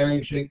start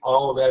managing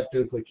all of that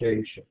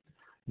duplication.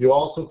 You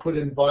also put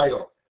in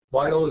vital.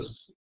 Vital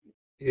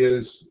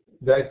is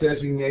that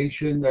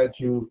designation that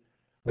you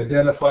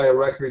identify a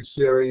record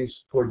series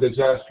for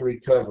disaster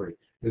recovery.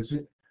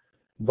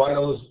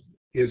 Vital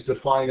is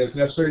defined as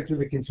necessary to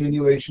the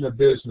continuation of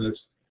business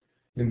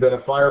in event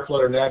of fire,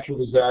 flood, or natural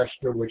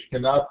disaster which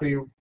cannot be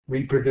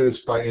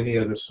reproduced by any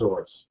other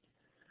source.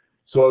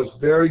 So it's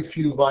very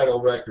few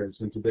vital records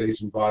in today's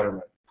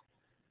environment.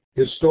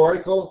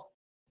 Historical,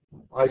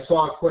 I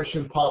saw a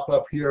question pop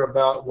up here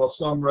about, well,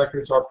 some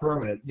records are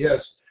permanent.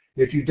 Yes,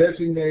 if you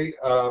designate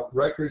a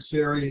record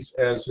series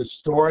as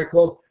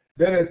historical,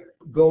 then it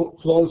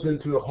flows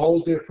into a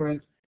whole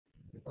different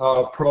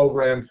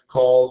program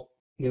called,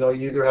 you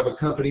either have a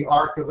company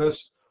archivist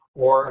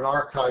or an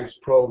archives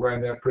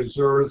program that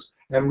preserves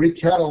and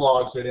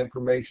recatalogs that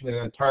information in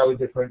an entirely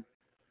different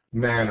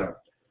manner.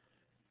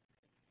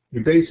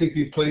 You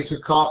basically place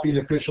a copy in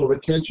official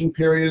retention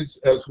periods,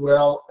 as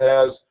well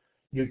as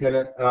you can,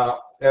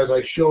 as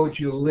I showed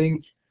you,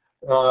 link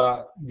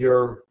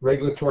your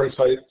regulatory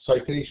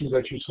citations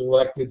that you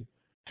selected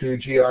to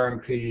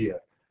GRMpedia,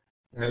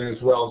 and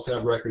as well as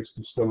have records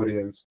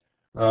custodians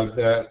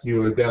that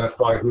you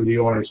identify who the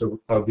owners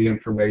of the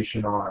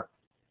information are.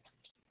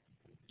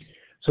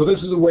 So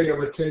this is the way a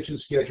retention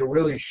schedule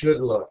really should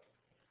look.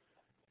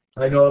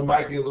 I know it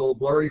might be a little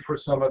blurry for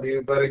some of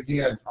you, but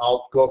again,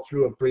 I'll go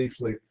through it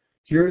briefly.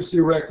 Here's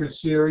the record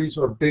series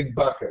or big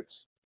buckets.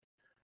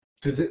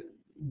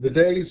 The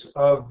days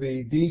of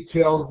the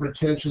detailed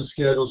retention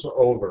schedules are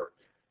over.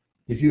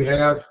 If you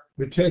have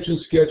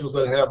retention schedules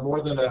that have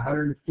more than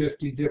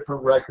 150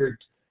 different record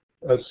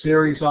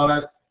series on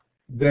it,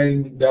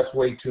 then that's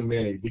way too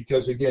many.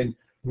 Because again,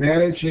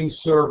 managing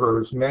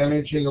servers,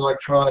 managing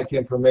electronic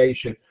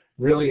information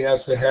really has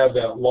to have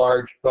that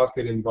large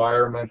bucket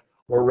environment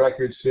or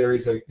record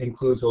series that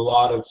includes a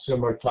lot of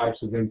similar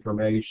types of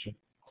information.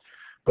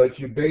 But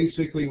you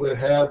basically would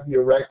have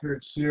your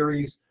record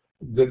series,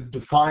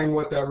 define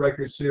what that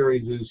record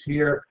series is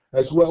here,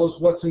 as well as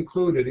what's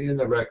included in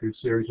the record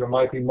series. There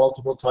might be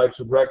multiple types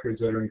of records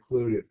that are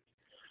included.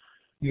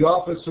 The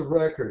office of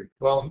record.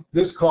 Well,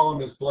 this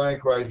column is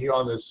blank right here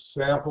on this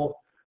sample,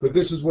 but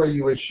this is where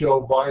you would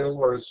show vital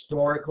or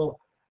historical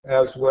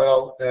as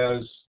well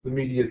as the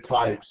media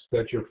types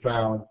that you've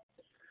found.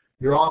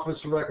 Your office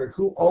of record,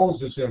 who owns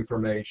this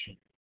information?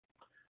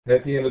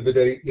 At the end of the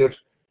day, if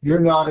you're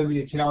not in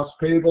the accounts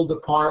payable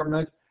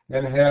department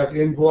and have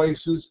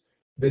invoices,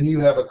 then you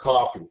have a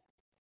copy.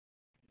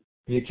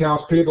 The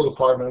accounts payable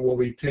department will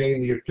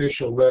retain the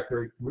official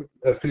record,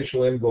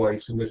 official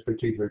invoice in this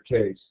particular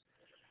case.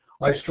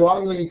 I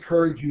strongly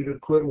encourage you to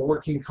put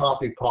working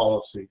copy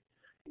policy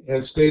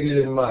and state it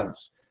in months.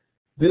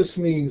 This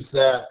means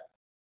that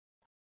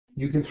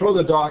you can throw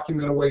the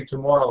document away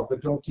tomorrow,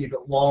 but don't keep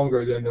it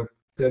longer than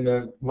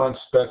the month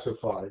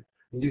specified.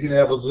 And you can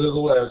have as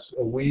little as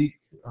a week,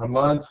 a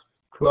month,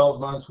 12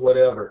 months,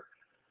 whatever.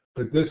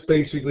 But this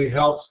basically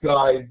helps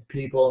guide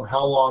people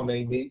how long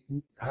they need,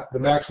 the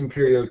maximum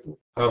period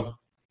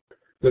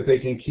that they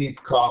can keep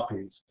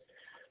copies.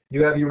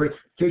 You have your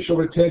official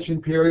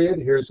retention period.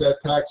 Here's that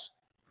tax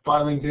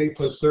filing date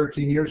plus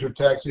 13 years of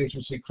tax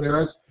agency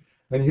clearance.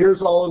 And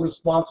here's all the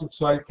responsive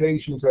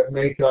citations that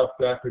make up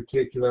that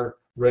particular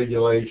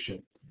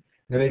regulation.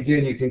 And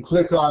again, you can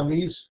click on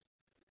these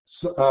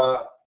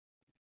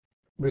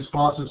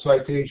responsive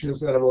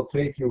citations and it will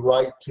take you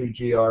right to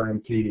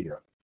GRMpedia.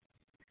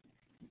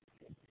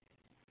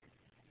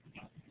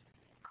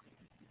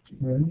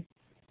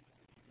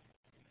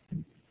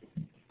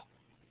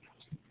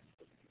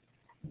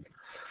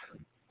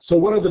 So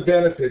what are the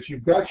benefits?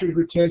 You've got your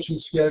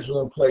retention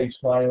schedule in place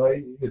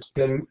finally. It's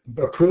been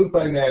approved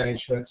by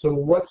management. So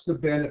what's the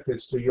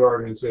benefits to your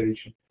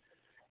organization?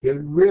 It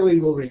really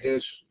will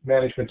reduce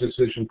management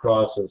decision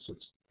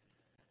processes.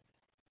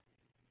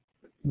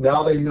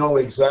 Now they know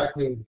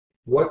exactly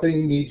what they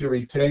need to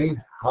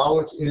retain, how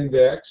it's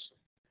indexed.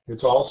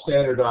 It's all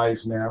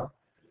standardized now.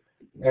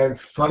 And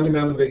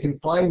fundamentally, they can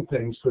find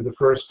things for the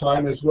first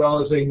time, as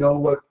well as they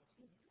know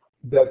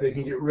that they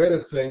can get rid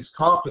of things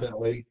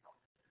confidently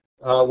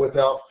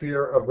without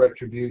fear of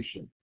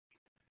retribution.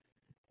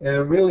 And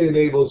it really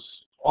enables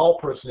all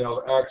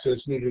personnel to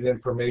access needed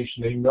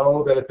information. They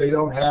know that if they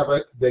don't have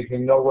it, they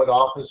can know what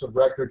office of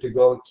record to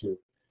go to.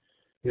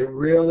 It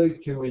really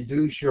can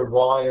reduce your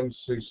volumes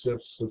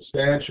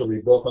substantially,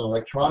 both on the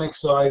electronic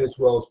side as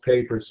well as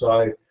paper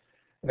side.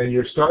 And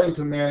you're starting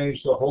to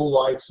manage the whole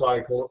life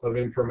cycle of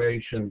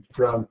information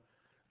from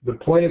the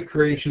point of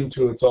creation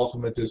to its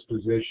ultimate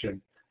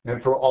disposition,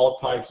 and for all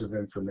types of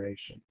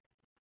information.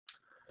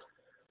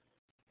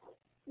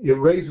 It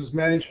raises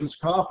management's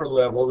comfort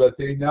level that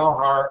they now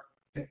are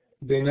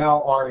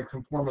in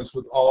conformance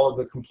with all of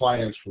the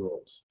compliance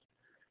rules.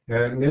 And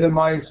it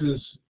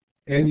minimizes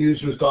end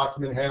users'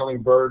 document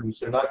handling burdens.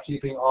 They're not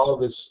keeping all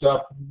of this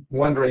stuff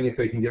wondering if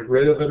they can get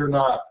rid of it or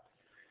not.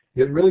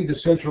 It really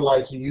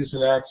decentralizes the use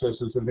and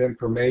accesses of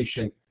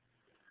information.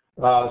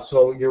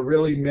 So you're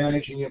really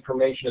managing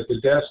information at the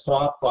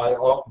desktop by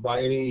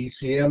any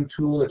ECM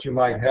tool that you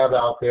might have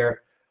out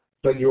there,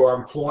 but you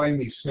are employing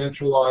these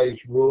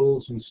centralized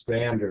rules and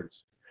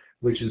standards,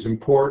 which is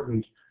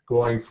important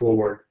going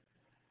forward.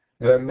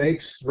 And it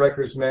makes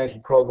records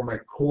management program a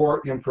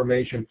core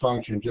information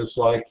function, just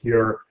like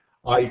your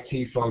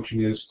IT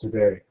function is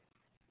today.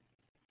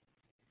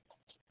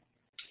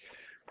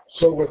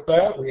 So with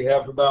that, we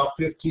have about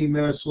 15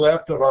 minutes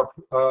left of our,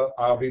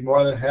 I'll be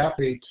more than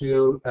happy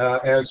to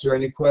answer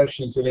any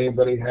questions that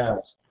anybody has.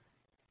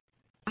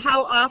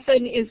 How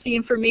often is the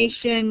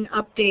information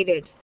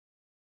updated?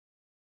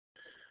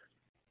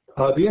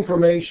 The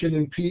information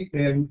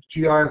in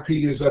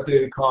GRMpedia is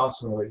updated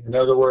constantly. In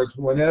other words,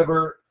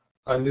 whenever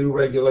a new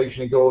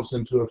regulation goes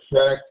into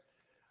effect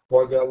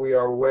or that we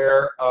are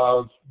aware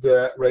of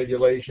that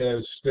regulation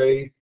at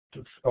state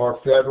or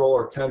federal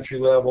or country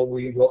level,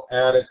 we will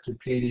add it to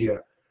Pedia.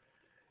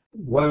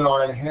 One of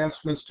our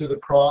enhancements to the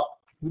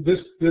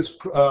this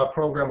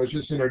program was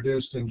just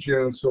introduced in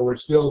June, so we're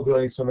still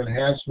doing some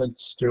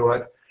enhancements to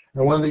it.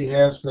 And one of the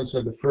enhancements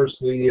at the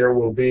first of the year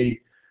will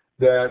be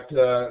that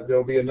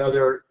there'll be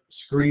another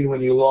screen when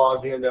you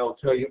log in that'll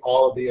tell you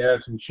all of the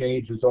adds and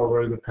changes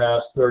over the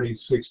past 30,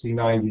 60,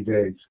 90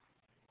 days.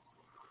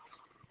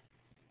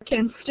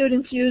 Can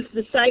students use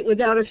the site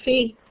without a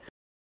fee?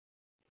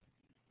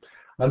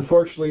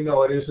 Unfortunately,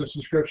 no. It is a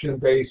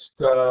subscription-based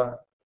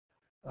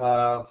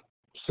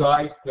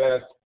site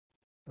that,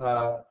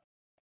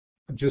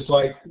 just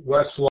like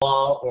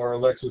Westlaw or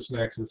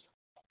LexisNexis.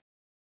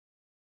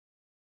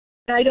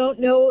 I don't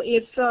know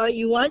if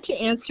you want to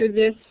answer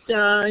this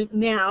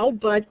now,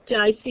 but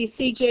I see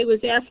CJ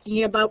was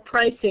asking about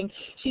pricing.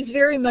 She's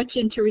very much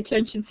into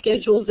retention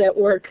schedules at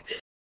work.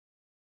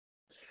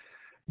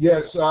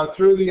 Yes,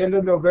 through the end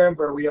of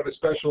November, we have a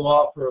special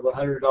offer of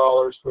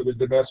 $100 for the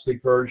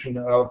domestic version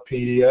of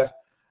Pedia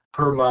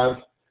per month.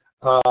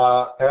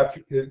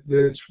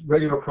 Its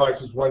regular price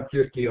is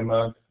 $150 a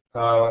month,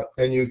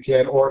 and you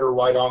can order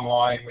right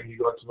online when you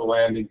go to the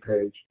landing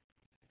page.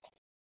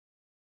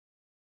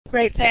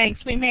 Great, thanks.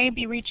 We may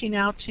be reaching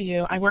out to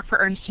you. I work for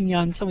Ernst &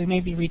 Young, so we may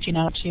be reaching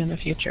out to you in the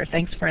future.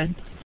 Thanks, Fred.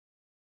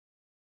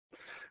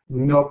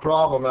 No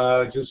problem.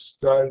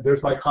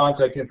 There's my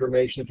contact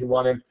information if you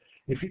want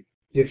to.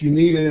 If you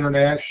need an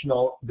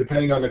international,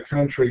 depending on the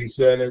countries,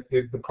 then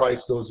the price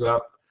goes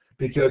up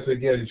because,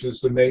 again, it's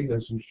just the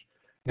maintenance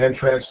and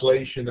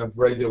translation of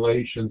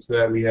regulations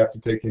that we have to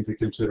take into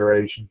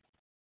consideration.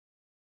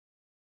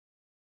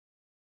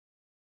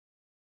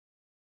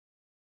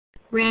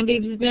 Randy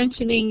was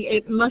mentioning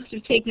it must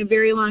have taken a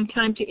very long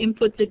time to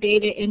input the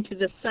data into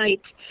the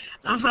site.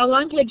 How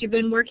long had you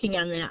been working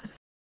on that?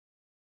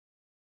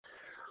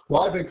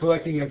 Well, I've been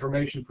collecting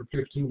information for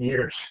 15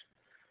 years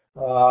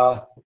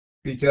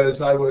because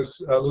I was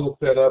a little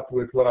fed up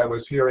with what I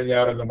was hearing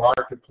out in the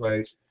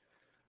marketplace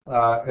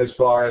as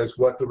far as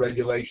what the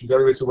regulations.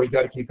 Everybody said, well, you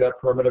got to keep that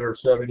permanent or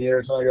 7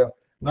 years. And I go,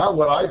 not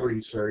what I've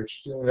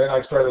researched. And then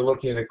I started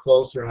looking at it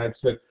closer, and I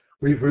said,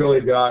 we've really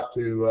got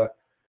to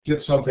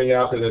get something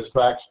out there that's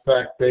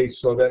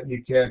fact-based so that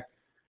you can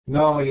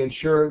not only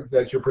ensure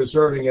that you're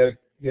preserving it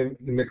in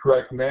the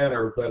correct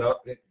manner,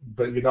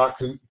 but you're not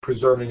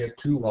preserving it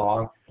too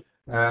long,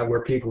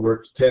 where people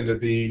tend to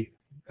be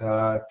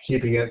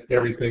keeping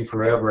everything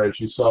forever, as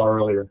you saw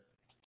earlier.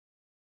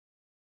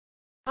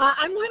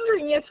 I'm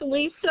wondering if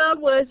Lisa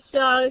was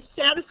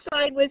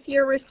satisfied with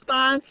your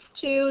response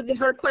to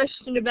her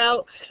question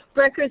about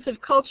records of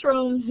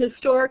cultural and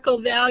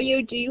historical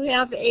value. Do you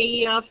have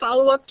a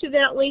follow-up to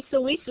that, Lisa?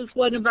 Lisa's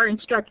one of our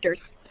instructors.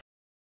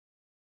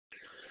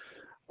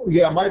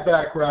 Yeah, my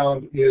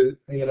background is,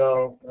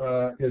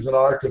 is an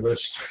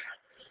archivist,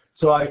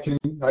 so I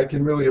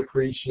can really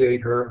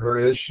appreciate her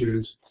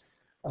issues.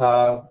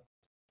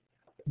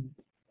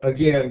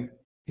 Again,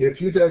 if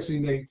you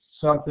designate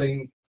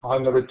something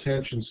on the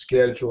retention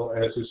schedule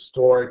as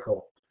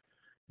historical,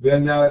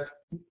 then that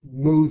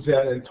moves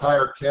that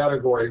entire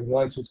category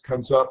once it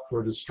comes up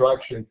for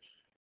destruction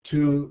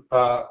to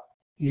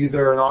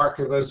either an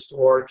archivist,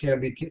 or it can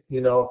be,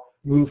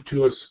 moved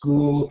to a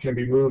school, can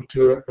be moved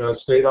to a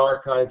state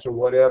archives or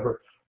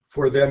whatever,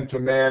 for them to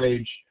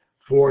manage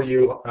for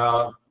you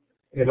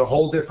in a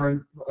whole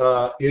different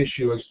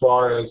issue as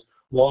far as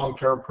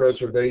long-term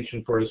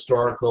preservation for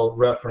historical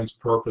reference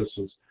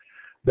purposes.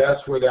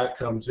 That's where that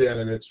comes in,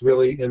 and it's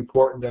really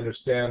important to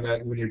understand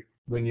that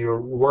when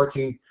you're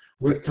working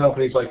with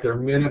companies, like their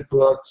minute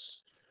books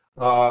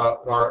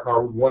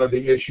are one of the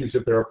issues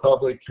if they're a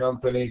public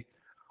company,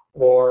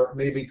 or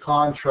maybe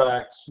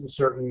contracts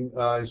certain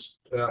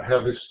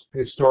have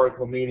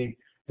historical meaning,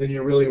 then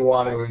you really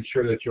want to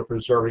ensure that you're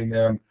preserving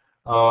them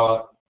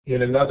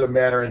in another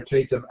manner and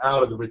take them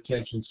out of the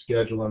retention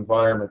schedule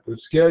environment. The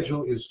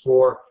schedule is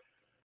for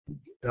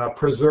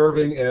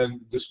preserving and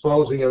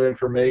disposing of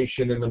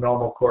information in the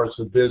normal course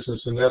of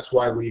business, and that's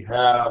why we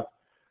have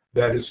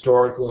that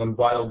historical and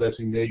vital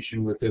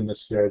designation within the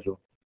schedule.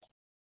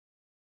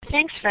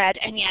 Thanks, Fred.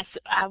 And yes,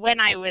 when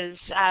I was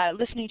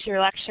listening to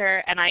your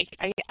lecture, and I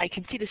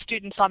can see the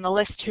students on the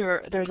list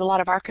there's a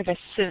lot of archivists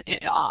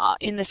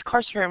in this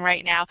course room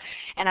right now,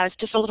 and I was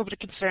just a little bit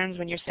concerned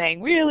when you're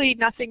saying, really,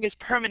 nothing is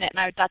permanent,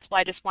 and that's why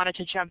I just wanted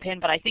to jump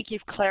in, but I think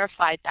you've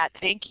clarified that.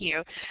 Thank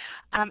you.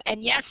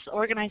 And yes,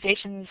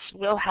 organizations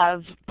will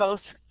have both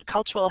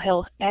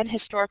cultural and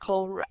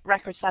historical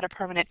records that are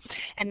permanent,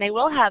 and they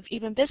will have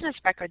even business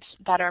records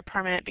that are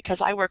permanent, because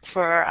I work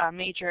for a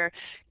major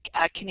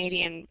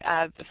Canadian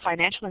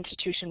financial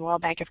institution, Royal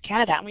Bank of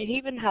Canada, and we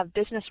even have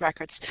business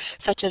records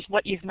such as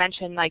what you've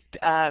mentioned, like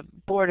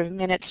Board of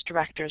Minutes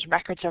directors,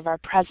 records of our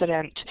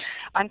president,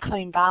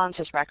 unclaimed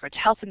balances records,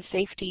 health and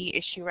safety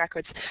issue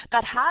records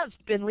that have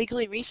been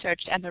legally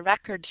researched, and the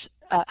records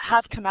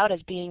have come out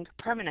as being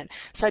permanent.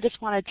 So I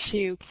just wanted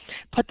to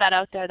put that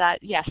out there that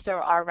yes,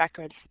 there are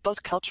records both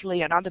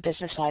culturally and on the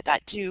business side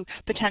that do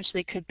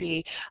potentially could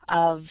be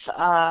of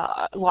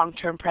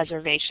long-term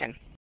preservation.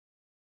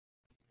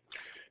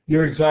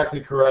 You're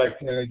exactly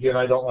correct, and again,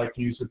 I don't like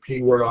to use the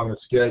P word on the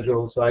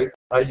schedules.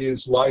 I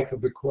use life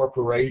of the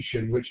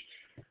corporation, which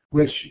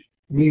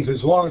means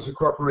as long as the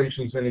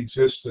corporation's in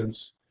existence,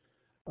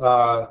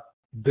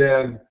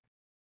 then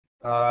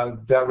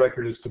that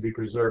record is to be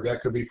preserved.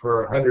 That could be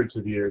for hundreds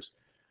of years,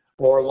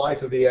 or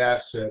life of the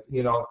asset.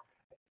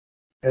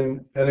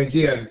 And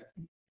again,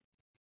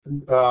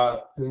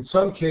 in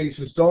some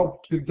cases,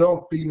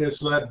 don't be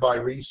misled by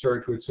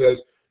research which says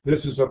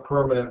this is a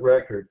permanent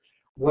record.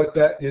 What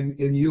that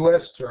in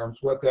U.S. terms,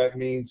 what that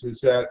means is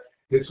that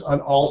it's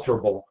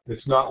unalterable.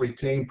 It's not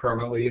retained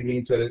permanently. It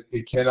means that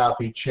it cannot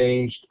be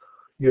changed.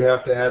 You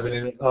have to have it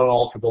in an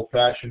unalterable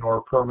fashion or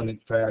a permanent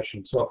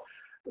fashion. So,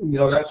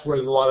 that's where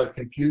a lot of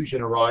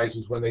confusion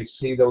arises when they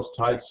see those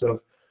types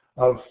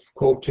of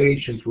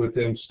quotations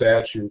within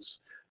statutes.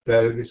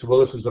 That they say,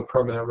 well, this is a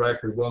permanent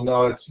record. Well,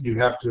 no, you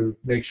have to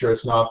make sure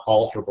it's not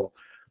alterable.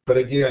 But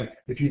again,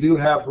 if you do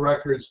have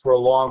records for a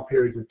long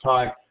period of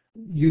time,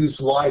 use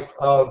life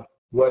of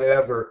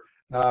whatever,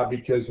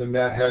 because then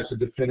that has a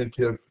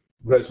definitive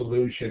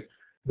resolution.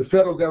 The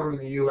federal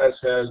government in the U.S.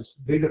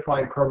 they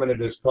define permanent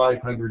as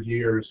 500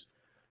 years.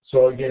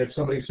 So again, if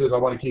somebody says, I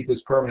want to keep this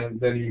permanent,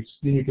 then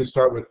you can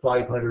start with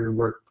 500 and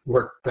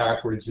work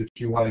backwards if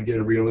you want to get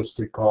a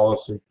realistic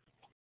policy.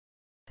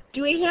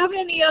 Do we have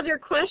any other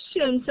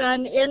questions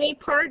on any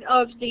part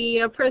of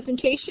the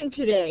presentation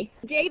today?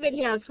 David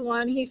has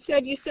one. He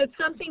said, you said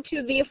something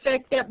to the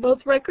effect that both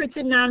records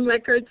and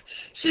non-records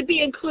should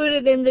be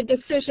included in the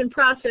decision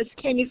process.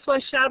 Can you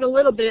flesh out a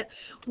little bit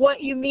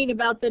what you mean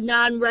about the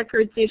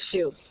non-records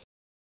issue?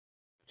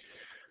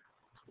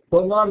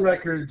 Well,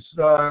 non-records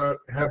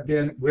have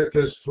been with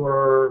us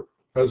for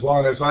as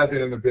long as I've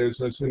been in the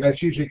business, and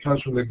that usually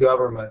comes from the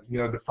government,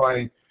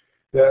 defining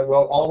that,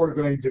 well, all we're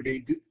going to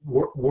be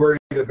worried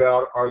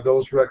about are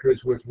those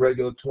records with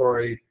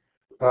regulatory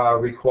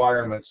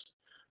requirements.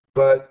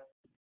 But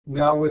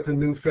now with the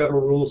new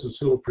federal rules of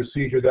civil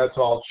procedure, that's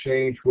all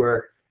changed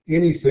where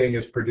anything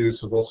is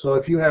producible. So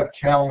if you have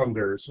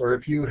calendars, or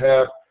if you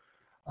have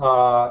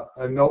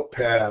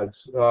notepads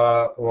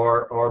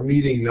or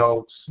meeting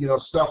notes,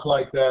 stuff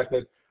like that,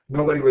 that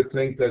nobody would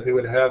think that they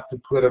would have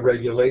to put a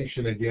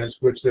regulation against,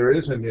 which there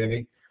isn't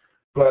any,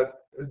 but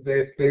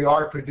they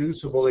are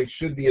producible, they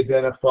should be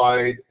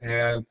identified,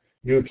 and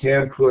you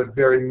can put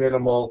very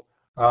minimal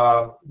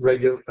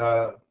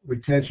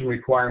retention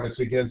requirements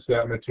against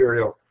that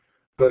material.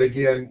 But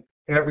again,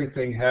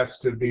 everything has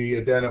to be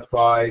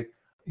identified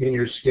in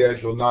your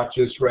schedule, not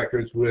just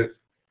records with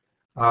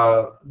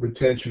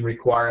retention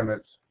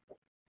requirements.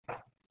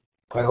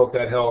 I hope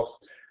that helps.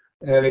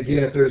 And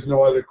again, if there's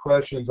no other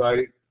questions,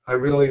 I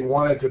really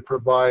wanted to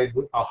provide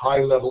a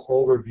high-level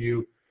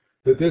overview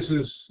that this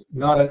is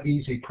not an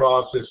easy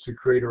process to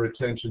create a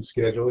retention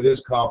schedule. It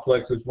is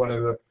complex, as one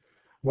of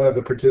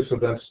the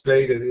participants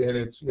stated,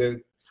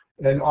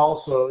 and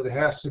also it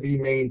has to be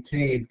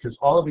maintained because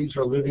all of these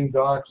are living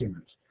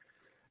documents,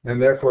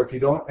 and therefore if you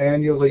don't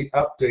annually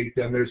update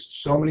them, there's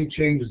so many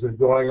changes that are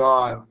going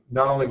on,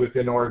 not only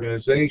within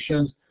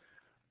organizations,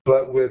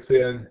 but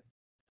within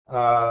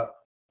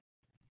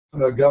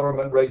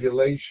government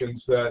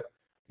regulations, that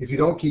if you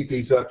don't keep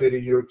these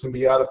updated, you can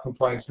be out of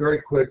compliance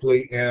very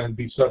quickly and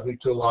be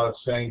subject to a lot of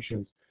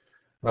sanctions.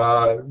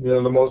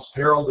 The most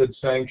heralded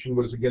sanction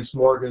was against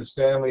Morgan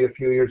Stanley a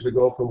few years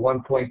ago for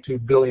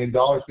 $1.2 billion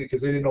because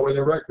they didn't know where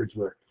their records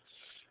were.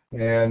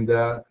 And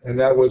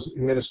that was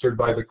administered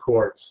by the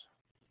courts.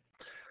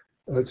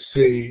 Let's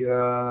see,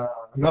 I'm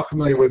not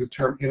familiar with the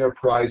term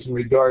enterprise in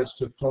regards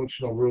to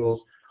functional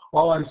rules.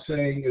 All I'm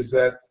saying is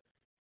that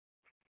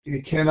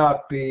it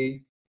cannot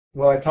be,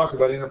 when I talk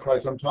about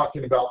enterprise, I'm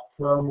talking about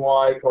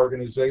firm-wide,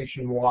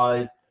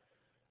 organization-wide.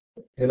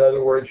 In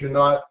other words, you're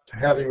not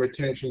having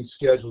retention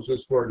schedules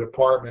just for a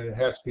department. It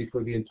has to be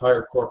for the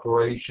entire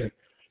corporation.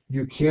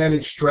 You can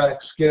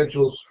extract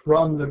schedules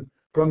from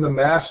the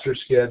master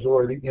schedule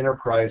or the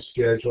enterprise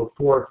schedule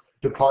for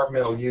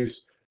departmental use,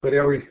 but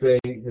everything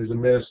is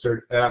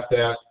administered at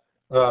that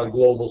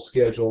global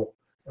schedule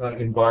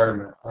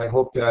environment. I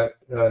hope that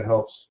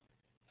helps.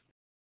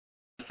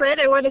 Fred,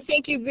 I want to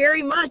thank you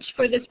very much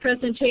for this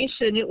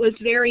presentation. It was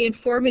very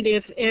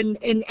informative and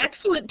an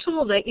excellent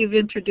tool that you've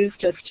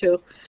introduced us to.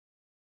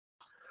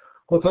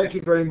 Well, thank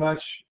you very much.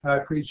 I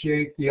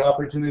appreciate the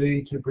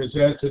opportunity to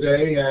present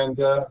today, and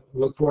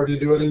look forward to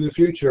doing it in the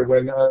future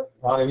when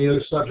on any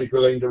other subject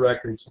relating to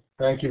records.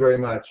 Thank you very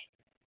much.